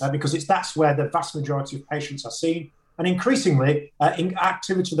surgeries. Yes. Because that's where the vast majority of patients are seen. And increasingly,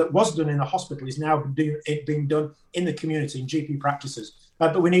 activity that was done in the hospital is now being done in the community, in GP practices.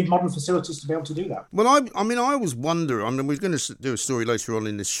 But we need modern facilities to be able to do that. Well, I always wonder, we're going to do a story later on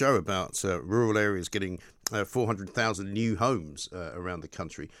in this show about rural areas getting 400,000 new homes around the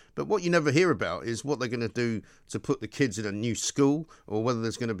country. But what you never hear about is what they're going to do to put the kids in a new school, or whether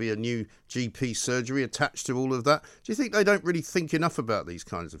there's going to be a new GP surgery attached to all of that. Do you think they don't really think enough about these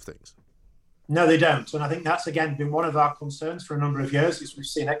kinds of things? No, they don't. And I think that's, again, been one of our concerns for a number of years, is we've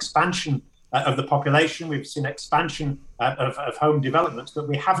seen expansion of the population, we've seen expansion of home development, but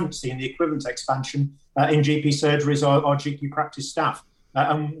we haven't seen the equivalent expansion in GP surgeries or GP practice staff.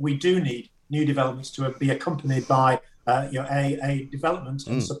 And we do need new developments to be accompanied by a development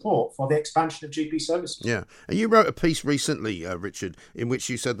and support for the expansion of GP services. Yeah. And you wrote a piece recently, Richard, in which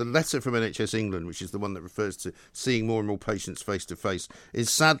you said the letter from NHS England, which is the one that refers to seeing more and more patients face-to-face, is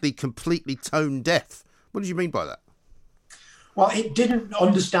sadly completely tone deaf. What did you mean by that? Well, it didn't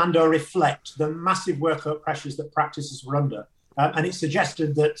understand or reflect the massive workload pressures that practices were under. And it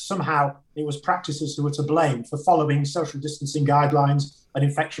suggested that somehow it was practices who were to blame for following social distancing guidelines and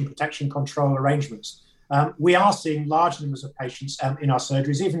infection protection control arrangements. We are seeing large numbers of patients in our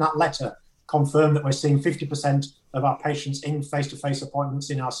surgeries. Even that letter confirmed that we're seeing 50% of our patients in face-to-face appointments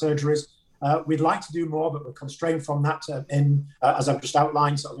in our surgeries. We'd like to do more, but we're constrained from that as I've just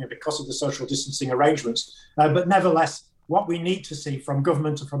outlined, because of the social distancing arrangements. But nevertheless, what we need to see from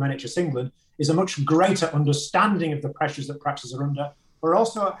government and from NHS England is a much greater understanding of the pressures that practices are under, but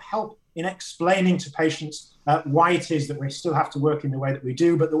also help in explaining to patients why it is that we still have to work in the way that we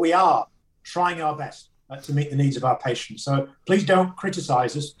do, but that we are trying our best to meet the needs of our patients. So please don't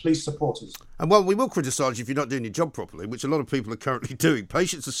criticise us, please support us. And well, we will criticise you if you're not doing your job properly, which a lot of people are currently doing.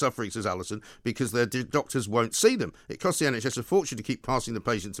 Patients are suffering, says Alison, because their doctors won't see them. It costs the NHS a fortune to keep passing the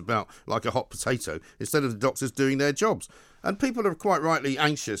patients about like a hot potato instead of the doctors doing their jobs. And people are quite rightly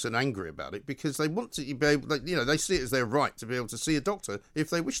anxious and angry about it because they want to be able, they see it as their right to be able to see a doctor if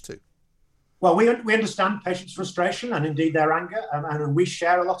they wish to. Well, we understand patients' frustration and indeed their anger, and we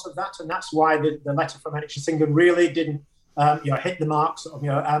share a lot of that, and that's why the letter from NHS England really didn't, hit the marks,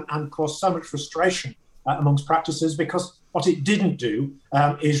 and cause so much frustration amongst practices, because what it didn't do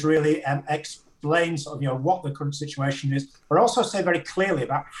is really explain what the current situation is, but also say very clearly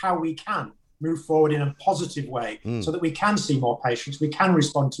about how we can move forward in a positive way so that we can see more patients, we can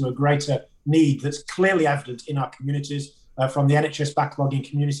respond to a greater need that's clearly evident in our communities. From the NHS backlog in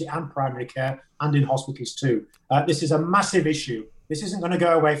community and primary care and in hospitals too. This is a massive issue. This isn't going to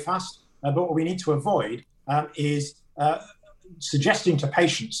go away fast, but what we need to avoid is suggesting to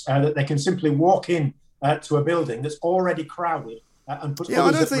patients that they can simply walk in to a building that's already crowded and put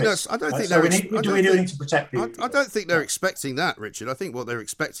others at risk. We need to do anything to protect people. I don't think they're expecting that, Richard. I think what they're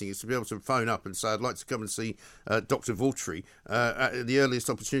expecting is to be able to phone up and say, I'd like to come and see Dr. Vautry at the earliest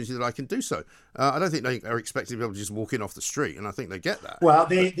opportunity that I can do so. I don't think they are expecting to be able to just walk in off the street, and I think they get that. Well,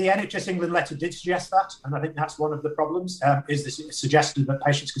 the NHS England letter did suggest that, and I think that's one of the problems, is this suggested that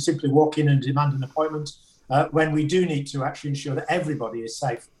patients can simply walk in and demand an appointment when we do need to actually ensure that everybody is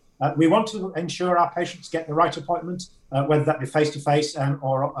safe. We want to ensure our patients get the right appointment, whether that be face-to-face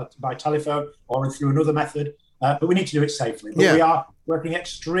or by telephone or through another method, but we need to do it safely. But we are working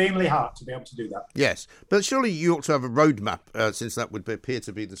extremely hard to be able to do that. Yes, but surely you ought to have a roadmap, since that would appear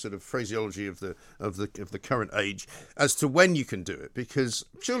to be the sort of phraseology of the current age, as to when you can do it. Because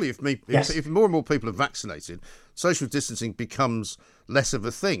surely if more and more people are vaccinated, social distancing becomes less of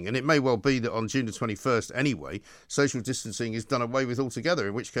a thing. And it may well be that on June the 21st anyway, social distancing is done away with altogether,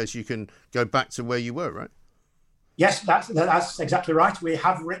 in which case you can go back to where you were, right? Yes, that's exactly right. We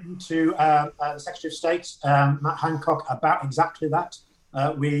have written to the Secretary of State, Matt Hancock, about exactly that.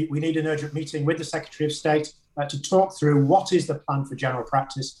 We need an urgent meeting with the Secretary of State to talk through what is the plan for general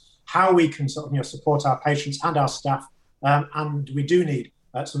practice, how we can support our patients and our staff, and we do need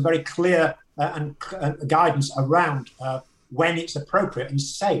some very clear and guidance around when it's appropriate and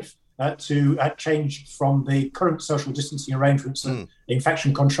safe to change from the current social distancing arrangements and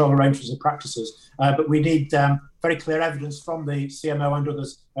infection control arrangements and practices. But we need very clear evidence from the CMO and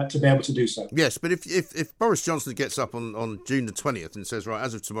others to be able to do so. Yes, but if Boris Johnson gets up on June the 20th and says, right,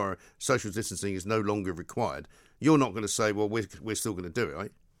 as of tomorrow, social distancing is no longer required, you're not going to say, well, we're still going to do it,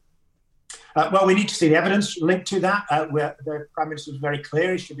 right? Well, we need to see the evidence linked to that. The Prime Minister was very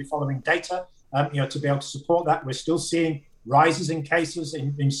clear. He should be following data, to be able to support that. We're still seeing rises in cases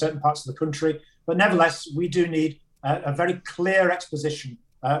in certain parts of the country. But nevertheless, we do need a very clear exposition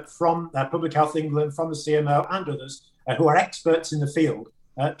from Public Health England, from the CMO and others who are experts in the field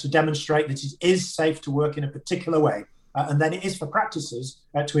to demonstrate that it is safe to work in a particular way. And then it is for practices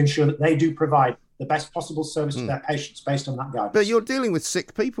to ensure that they do provide the best possible service to their patients based on that guidance. But you're dealing with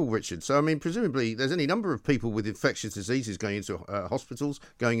sick people, Richard. So, I mean, presumably there's any number of people with infectious diseases going into hospitals,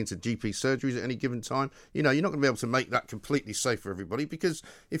 going into GP surgeries at any given time. You're not going to be able to make that completely safe for everybody, because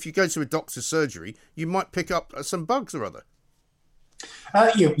if you go to a doctor's surgery, you might pick up some bugs or other.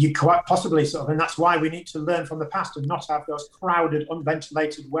 You quite possibly and that's why we need to learn from the past and not have those crowded,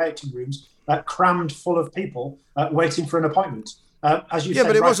 unventilated waiting rooms crammed full of people waiting for an appointment. As you said,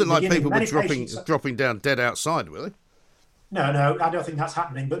 but it wasn't like people were dropping down dead outside, were they? No, I don't think that's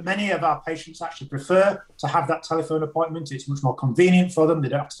happening. But many of our patients actually prefer to have that telephone appointment. It's much more convenient for them. They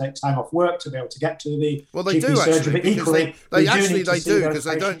don't have to take time off work to be able to get to the GP surgery. But equally, they do because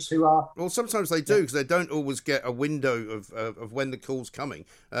they don't. Well, sometimes they do because they don't always get a window of when the call's coming,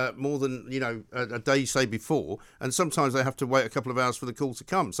 more than a day say before, and sometimes they have to wait a couple of hours for the call to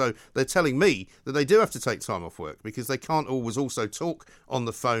come. So they're telling me that they do have to take time off work because they can't always also talk on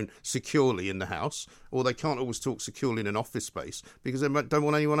the phone securely in the house, or they can't always talk securely in an office space because they don't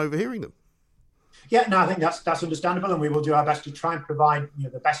want anyone overhearing them. Yeah, no, I think that's understandable, and we will do our best to try and provide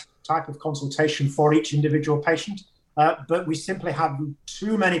the best type of consultation for each individual patient. But we simply have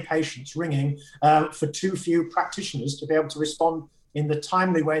too many patients ringing for too few practitioners to be able to respond in the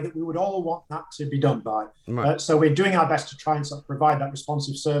timely way that we would all want that to be done by. Right. So we're doing our best to try and provide that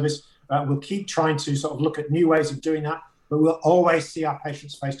responsive service. We'll keep trying to look at new ways of doing that. but we'll always see our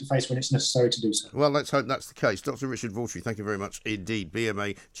patients face-to-face when it's necessary to do so. Well, let's hope that's the case. Dr. Richard Vaughtry, thank you very much indeed.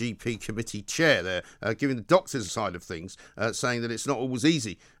 BMA GP Committee Chair there, giving the doctor's side of things, saying that it's not always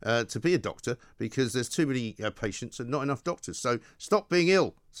easy to be a doctor because there's too many patients and not enough doctors. So stop being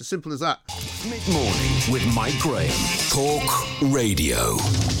ill. It's as simple as that. Mid-morning with Mike Graham. Talk Radio.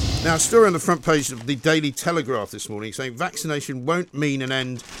 Now, a story on the front page of the Daily Telegraph this morning saying vaccination won't mean an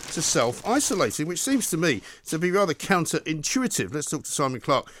end to self-isolating, which seems to me to be rather counterintuitive. Let's talk to Simon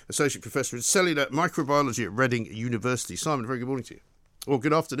Clark, Associate Professor in Cellular Microbiology at Reading University. Simon, very good morning to you. Or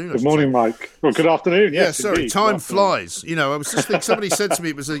good afternoon. Good morning, Mike. Well, good afternoon. Yes, sorry, indeed. time flies. You know, I was just thinking, somebody said to me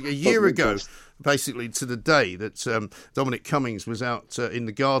it was a year ago, basically to the day, that Dominic Cummings was out in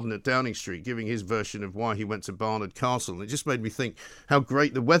the garden at Downing Street giving his version of why he went to Barnard Castle. And it just made me think how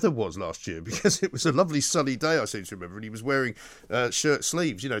great the weather was last year, because it was a lovely sunny day, I seem to remember, and he was wearing shirt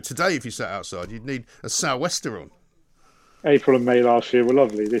sleeves. You know, today, if you sat outside, you'd need a sou'wester on. April and May last year were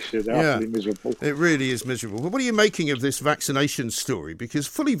lovely. This year they're absolutely miserable. It really is miserable. But what are you making of this vaccination story? Because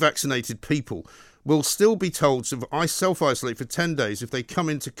fully vaccinated people will still be told to self-isolate for 10 days if they come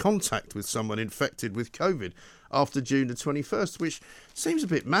into contact with someone infected with COVID after June the 21st, which seems a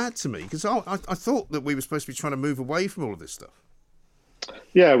bit mad to me, because I thought that we were supposed to be trying to move away from all of this stuff.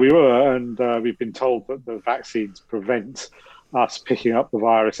 Yeah, we were, and we've been told that the vaccines prevent us picking up the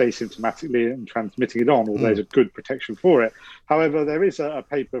virus asymptomatically and transmitting it on, although there's a good protection for it. However, there is a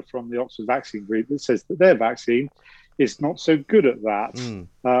paper from the Oxford Vaccine Group that says that their vaccine is not so good at that. And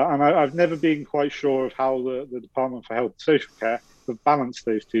I've never been quite sure of how the Department for Health and Social Care have balanced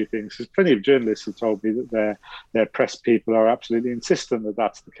those two things. There's plenty of journalists who told me that their press people are absolutely insistent that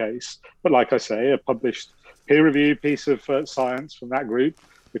that's the case. But like I say, a published peer-reviewed piece of science from that group,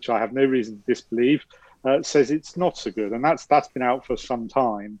 which I have no reason to disbelieve, says it's not so good, and that's been out for some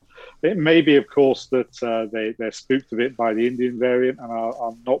time. It may be, of course, that they're spooked a bit by the Indian variant and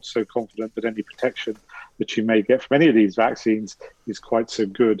are not so confident that any protection that you may get from any of these vaccines is quite so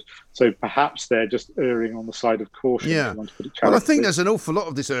good. So perhaps they're just erring on the side of caution. Yeah. Well, I think there's an awful lot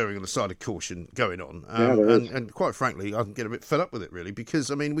of this erring on the side of caution going on. And quite frankly, I can get a bit fed up with it, really,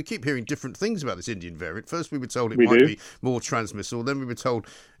 because, I mean, we keep hearing different things about this Indian variant. First, we were told it might be more transmissible. Then we were told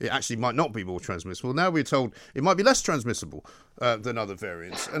it actually might not be more transmissible. Now we're told it might be less transmissible than other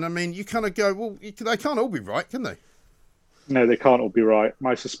variants. And, I mean, you kind of go, well, they can't all be right, can they? No, they can't all be right.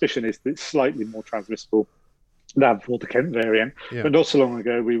 My suspicion is that it's slightly more transmissible than for the Kent variant. Yeah. But not so long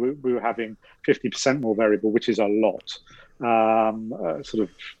ago, we were having 50% more variable, which is a lot, sort of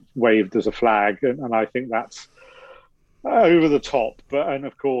waved as a flag. And I think that's over the top. And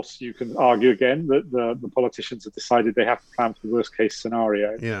of course, you can argue again that the politicians have decided they have to plan for the worst case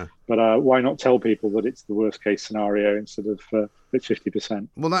scenario. Yeah. But why not tell people that it's the worst case scenario instead of it's 50%?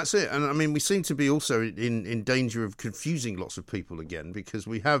 Well, that's it. And I mean, we seem to be also in danger of confusing lots of people again, because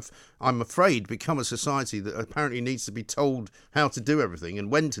we have, I'm afraid, become a society that apparently needs to be told how to do everything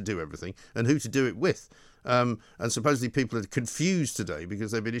and when to do everything and who to do it with. And supposedly people are confused today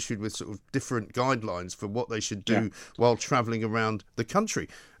because they've been issued with sort of different guidelines for what they should do while travelling around the country.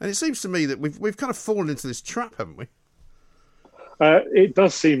 And it seems to me that we've kind of fallen into this trap, haven't we? It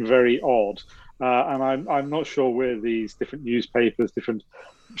does seem very odd. And I'm not sure where these different newspapers, different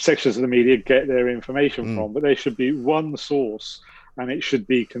sections of the media get their information from, but there should be one source and it should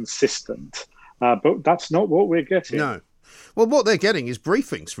be consistent. But that's not what we're getting. No. Well, what they're getting is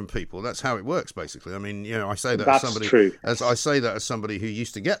briefings from people. That's how it works, basically. I mean, you know, I say that that's as somebody, true. I say that as somebody who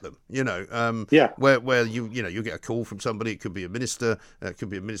used to get them. You know, where you get a call from somebody. It could be a minister, it could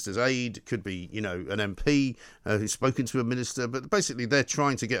be a minister's aide, it could be an MP who's spoken to a minister. But basically, they're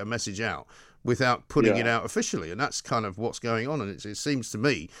trying to get a message out without putting it out officially, and that's kind of what's going on. And it seems to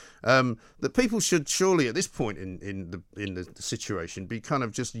me that people should surely, at this point in the situation, be kind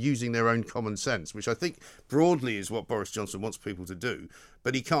of just using their own common sense, which I think broadly is what Boris Johnson wants people to do.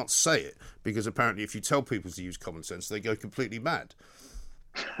 But he can't say it because apparently, if you tell people to use common sense, they go completely mad.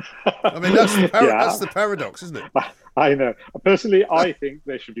 I mean, that's the paradox, isn't it? I know. Personally, I think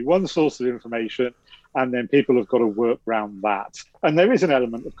there should be one source of information, and then people have got to work around that. And there is an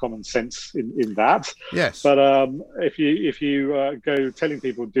element of common sense in that. Yes. But if you go telling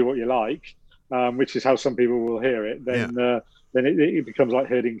people do what you like, which is how some people will hear it, then it becomes like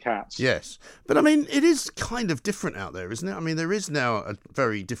herding cats. Yes. But, I mean, it is kind of different out there, isn't it? I mean, there is now a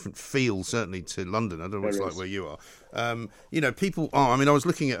very different feel, certainly, to London. I don't know what it's like where you are. People are... I mean, I was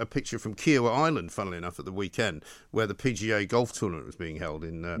looking at a picture from Kiowa Island, funnily enough, at the weekend, where the PGA golf tournament was being held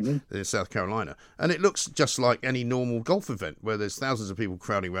in South Carolina. And it looks just like any normal golf event, where there's thousands of people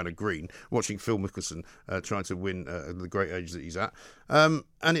crowding around a green, watching Phil Mickelson trying to win the great age that he's at. And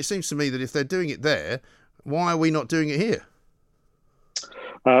it seems to me that if they're doing it there... Why are we not doing it here?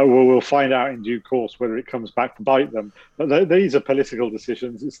 Well, we'll find out in due course whether it comes back to bite them. But these are political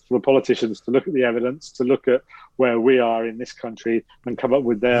decisions. It's for the politicians to look at the evidence, to look at where we are in this country and come up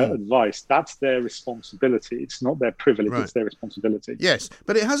with their advice. That's their responsibility. It's not their privilege. It's their responsibility. Yes,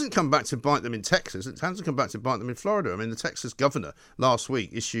 but it hasn't come back to bite them in Texas. It hasn't come back to bite them in Florida. I mean, the Texas governor last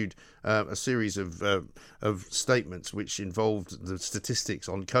week issued a series of statements which involved the statistics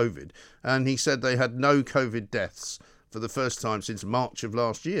on COVID, and he said they had no COVID deaths for the first time since March of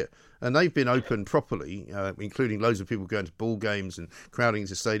last year. And they've been open properly, including loads of people going to ball games and crowding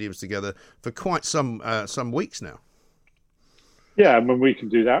into stadiums together for quite some weeks now. Yeah, and when we can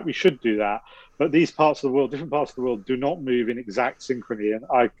do that, we should do that. But these parts of the world, different parts of the world, do not move in exact synchrony. And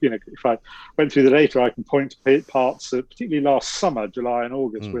if I went through the data, I can point to parts, particularly last summer, July and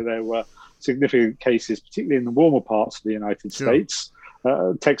August, where there were significant cases, particularly in the warmer parts of the United States.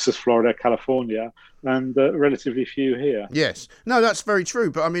 Texas, Florida, California, and relatively few here. Yes. No, that's very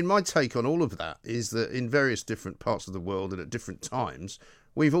true. But I mean, my take on all of that is that in various different parts of the world and at different times,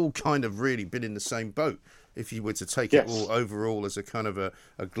 we've all kind of really been in the same boat. If you were to take it all overall as a kind of a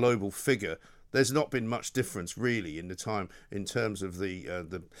global figure, there's not been much difference really in the time in terms of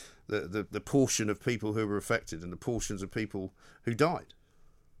the portion of people who were affected and the portions of people who died.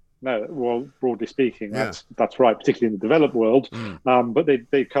 No, well, broadly speaking, that's right, particularly in the developed world. But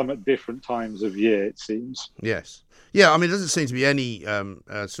they come at different times of year, it seems. Yes. Yeah, I mean, there doesn't seem to be any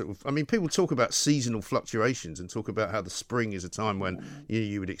people talk about seasonal fluctuations and talk about how the spring is a time when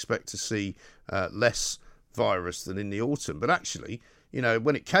you would expect to see less virus than in the autumn. But actually,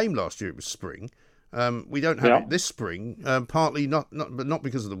 when it came last year, it was spring. We don't have it this spring, partly not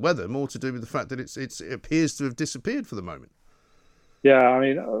because of the weather, more to do with the fact that it appears to have disappeared for the moment. Yeah, I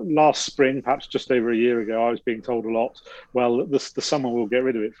mean, last spring, perhaps just over a year ago, I was being told a lot, well, the summer will get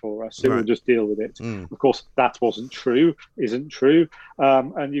rid of it for us, so we'll just deal with it. Of course, that isn't true.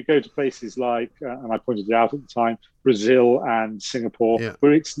 And you go to places like, and I pointed it out at the time, Brazil and Singapore,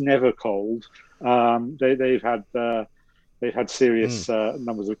 where it's never cold. They've had serious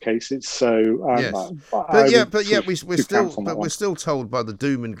numbers of cases. So, we're still told by the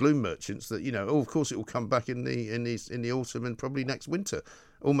doom and gloom merchants that of course it will come back in the autumn and probably next winter,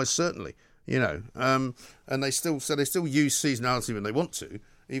 almost certainly. And they still use seasonality when they want to,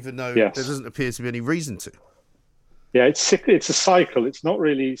 even though there doesn't appear to be any reason to. Yeah, it's a cycle. It's not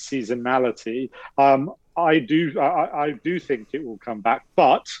really seasonality. I do think it will come back,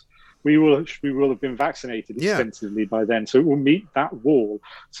 but we will have been vaccinated extensively by then, so it will meet that wall.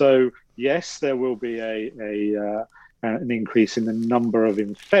 So yes, there will be an increase in the number of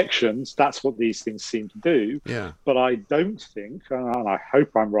infections. That's what these things seem to do. Yeah. But I don't think, and I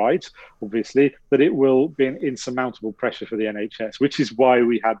hope I'm right, obviously, that it will be an insurmountable pressure for the NHS, which is why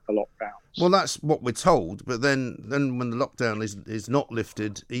we had the lockdown. Well, that's what we're told. But then when the lockdown is not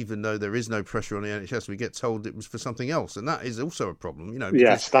lifted, even though there is no pressure on the NHS, we get told it was for something else. And that is also a problem, Because,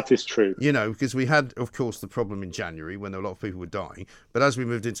 yes, that is true. Because we had, of course, the problem in January when a lot of people were dying. But as we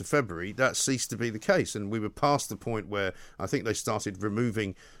moved into February, that ceased to be the case. And we were past the point where I think they started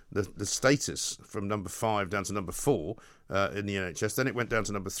removing the status from number 5 down to number 4 in the NHS. Then it went down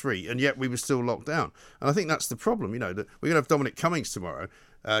to number 3, and yet we were still locked down. And I think that's the problem. That we're going to have Dominic Cummings tomorrow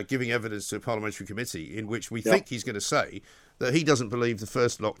giving evidence to a parliamentary committee in which we think he's going to say that he doesn't believe the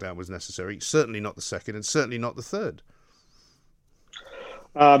first lockdown was necessary, certainly not the second, and certainly not the third.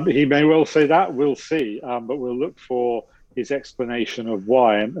 He may well say that. We'll see. But we'll look for his explanation of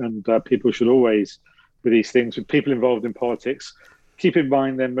why. And people should always, with these things, with people involved in politics, keep in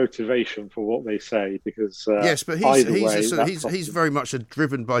mind their motivation for what they say, because yes, but he's very much a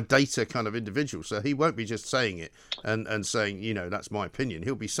driven by data kind of individual, so he won't be just saying it and saying that's my opinion.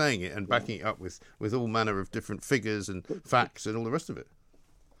 He'll be saying it and backing it up with all manner of different figures and facts and all the rest of it.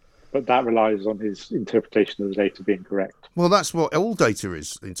 But that relies on his interpretation of the data being correct. Well, that's what all data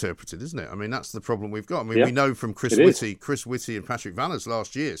is interpreted, isn't it? I mean, that's the problem we've got. I mean, we know from Chris Whitty and Patrick Vallers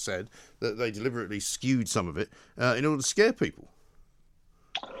last year said that they deliberately skewed some of it in order to scare people.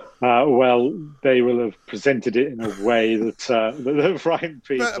 Well, they will have presented it in a way that frightened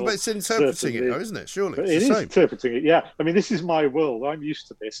people. But it's interpreting it, though, isn't it? Surely. It is interpreting it, yeah. I mean, this is my world. I'm used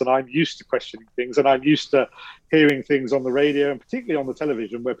to this, and I'm used to questioning things, and I'm used to hearing things on the radio, and particularly on the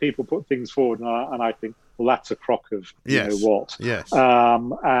television, where people put things forward, and I think, well, that's a crock of you know what. Yes.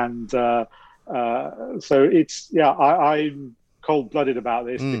 So it's, I'm cold-blooded about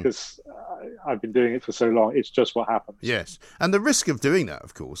this because I've been doing it for so long. It's just what happens. Yes. And the risk of doing that,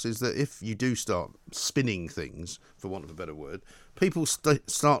 of course, is that if you do start spinning things, for want of a better word, people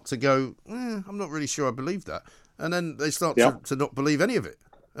start to go, I'm not really sure I believe that. And then they start to not believe any of it.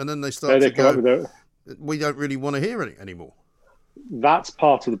 And then they start to go, we don't really want to hear it anymore. That's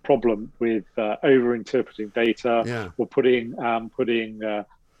part of the problem with over-interpreting data or putting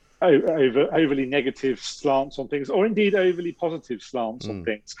overly negative slants on things, or indeed overly positive slants on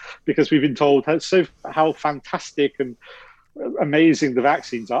things, because we've been told how fantastic and amazing the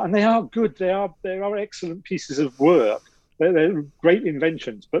vaccines are, and they are good. They are excellent pieces of work. They're great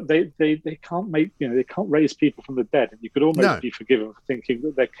inventions, but they can't they can't raise people from the dead. And you could almost be forgiven for thinking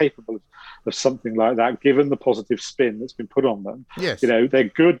that they're capable of something like that, given the positive spin that's been put on them. Yes, they're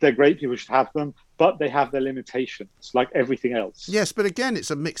good, they're great. People should have them, but they have their limitations, like everything else. Yes, but again,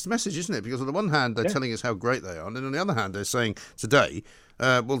 it's a mixed message, isn't it? Because on the one hand, they're telling us how great they are, and then on the other hand, they're saying today,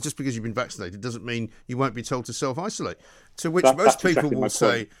 well, just because you've been vaccinated doesn't mean you won't be told to self-isolate. To which most people will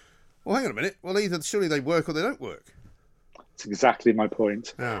say, well, hang on a minute. Well, either surely they work or they don't work. That's exactly my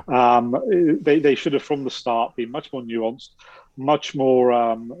point. Yeah. They should have from the start been much more nuanced, much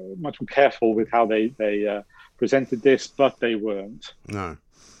more careful with how they presented this, but they weren't. No.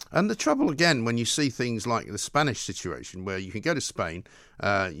 And the trouble, again, when you see things like the Spanish situation, where you can go to Spain,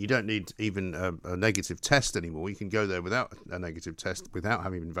 you don't need even a negative test anymore. You can go there without a negative test, without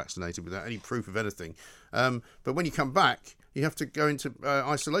having been vaccinated, without any proof of anything. But when you come back, you have to go into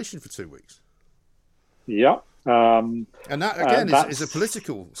isolation for 2 weeks. Yeah. And that, again, is a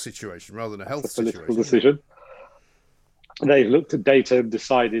political situation rather than a health situation. Political decision. They've looked at data and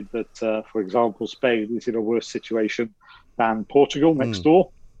decided that, for example, Spain is in a worse situation than Portugal next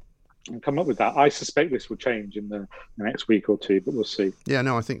door, and come up with that. I suspect this will change in the next week or two, but we'll see. Yeah,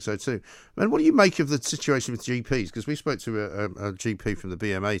 no, I think so too. And what do you make of the situation with GPs? Because we spoke to a GP from the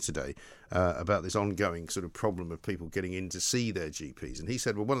BMA today about this ongoing sort of problem of people getting in to see their GPs. And he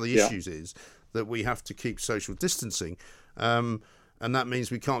said, well, one of the issues is that we have to keep social distancing. And that means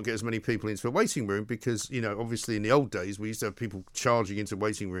we can't get as many people into a waiting room because, obviously in the old days, we used to have people charging into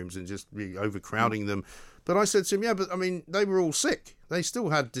waiting rooms and just really overcrowding them. But I said to him, but I mean, they were all sick. They still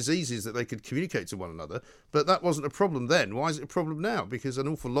had diseases that they could communicate to one another. But that wasn't a problem then. Why is it a problem now? Because an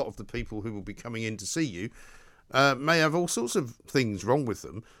awful lot of the people who will be coming in to see you may have all sorts of things wrong with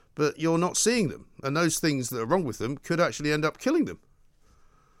them, but you're not seeing them. And those things that are wrong with them could actually end up killing them.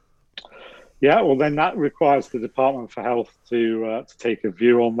 Yeah, well, then that requires the Department for Health to take a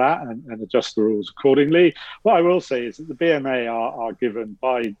view on that and adjust the rules accordingly. What I will say is that the BMA are given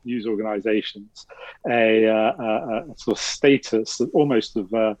by news organisations a sort of status, almost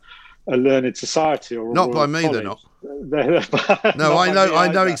of a learned society. Or not by me, they're not. No,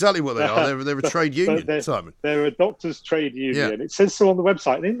 I know exactly what they are. They're a trade union, Simon. They're a doctors' trade union. Yeah. It says so on the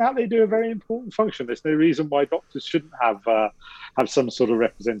website. And in that, they do a very important function. There's no reason why doctors shouldn't have some sort of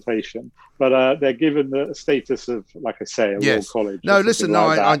representation. But they're given the status of, like I say, a Royal College. No, listen,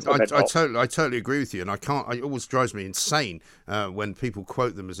 I totally agree with you. And it always drives me insane when people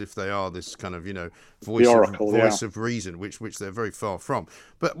quote them as if they are this kind of, voice of reason, which they're very far from.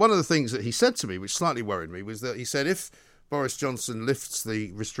 But one of the things that he said to me, which slightly worried me, was that he said, if Boris Johnson lifts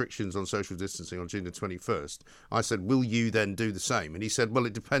the restrictions on social distancing on June the 21st, I said, will you then do the same? And he said, well,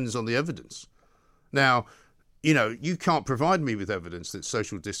 it depends on the evidence. Now, you can't provide me with evidence that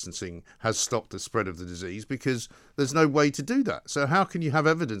social distancing has stopped the spread of the disease because there's no way to do that. So how can you have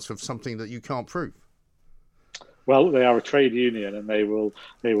evidence of something that you can't prove? Well, they are a trade union, and they will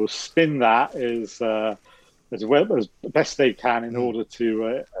spin that as well as best they can in order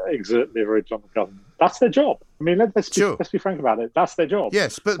to exert leverage on the government. That's their job. I mean, let's be frank about it. That's their job.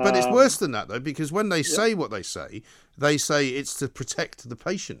 Yes, but it's worse than that, though, because when they say what they say it's to protect the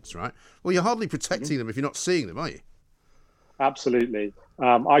patients, right? Well, you're hardly protecting them if you're not seeing them, are you? Absolutely.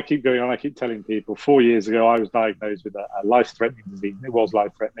 I keep going on. I keep telling people 4 years ago, I was diagnosed with a life-threatening disease. It was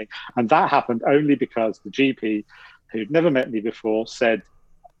life-threatening. And that happened only because the GP, who'd never met me before,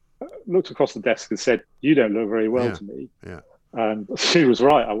 looked across the desk and said, you don't look very well to me. Yeah. And she was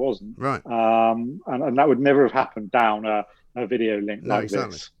right, I wasn't. Right. And that would never have happened down a video link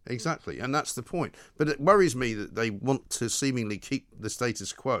this. Exactly. And that's the point. But it worries me that they want to seemingly keep the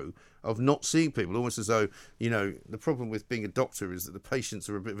status quo of not seeing people, almost as though, the problem with being a doctor is that the patients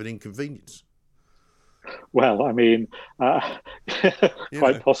are a bit of an inconvenience. Well, I mean,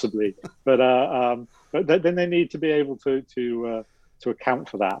 quite possibly. But then they need to be able to account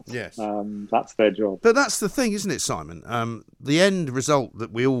for that. Yes. That's their job. But that's the thing, isn't it, Simon? The end result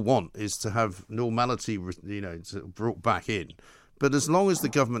that we all want is to have normality, brought back in. But as long as the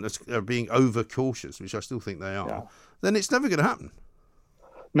government are being over-cautious, which I still think they are, then it's never going to happen.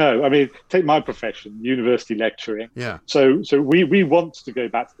 No, I mean, take my profession, university lecturing. Yeah. So we want to go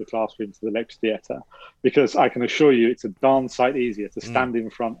back to the classroom, to the lecture theatre, because I can assure you it's a darn sight easier to stand in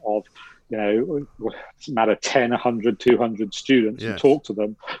front of it doesn't matter 10, 100, 200 students and talk to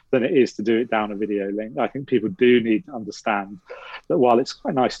them than it is to do it down a video link. I think people do need to understand that while it's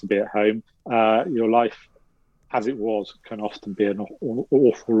quite nice to be at home, your life as it was can often be an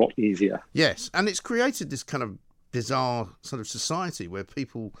awful lot easier. Yes, and it's created this kind of bizarre sort of society where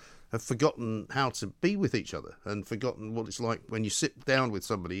people have forgotten how to be with each other and forgotten what it's like when you sit down with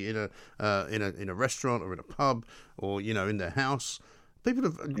somebody in a restaurant or in a pub or in their house. People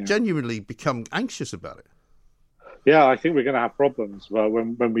have genuinely become anxious about it. Yeah, I think we're going to have problems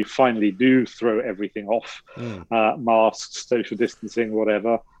when we finally do throw everything off, masks, social distancing,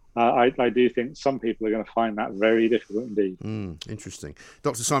 whatever. I do think some people are going to find that very difficult indeed. Interesting.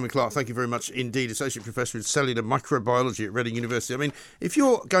 Dr. Simon Clark, thank you very much indeed. Associate Professor in Cellular Microbiology at Reading University. I mean, if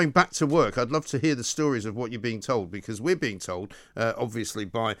you're going back to work, I'd love to hear the stories of what you're being told, because we're being told, obviously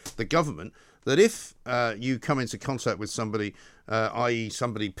by the government, that if you come into contact with somebody, i.e.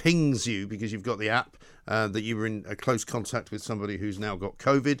 somebody pings you because you've got the app, that you were in a close contact with somebody who's now got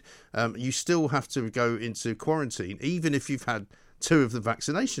COVID, you still have to go into quarantine, even if you've had 2 of the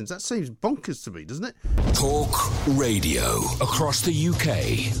vaccinations. That seems bonkers to me, doesn't it? Talk Radio. Across the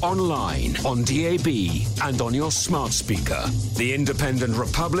UK, online, on DAB, and on your smart speaker. The Independent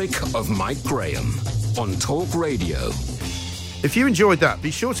Republic of Mike Graham on Talk Radio. If you enjoyed that, be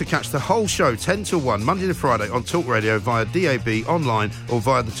sure to catch the whole show 10 till 1, Monday to Friday on Talk Radio via DAB, online or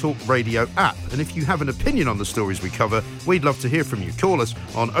via the Talk Radio app. And if you have an opinion on the stories we cover, we'd love to hear from you. Call us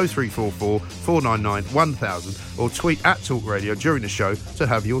on 0344 499 1000 or tweet at Talk Radio during the show to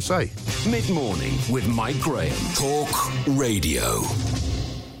have your say. Mid-morning with Mike Graham. Talk Radio.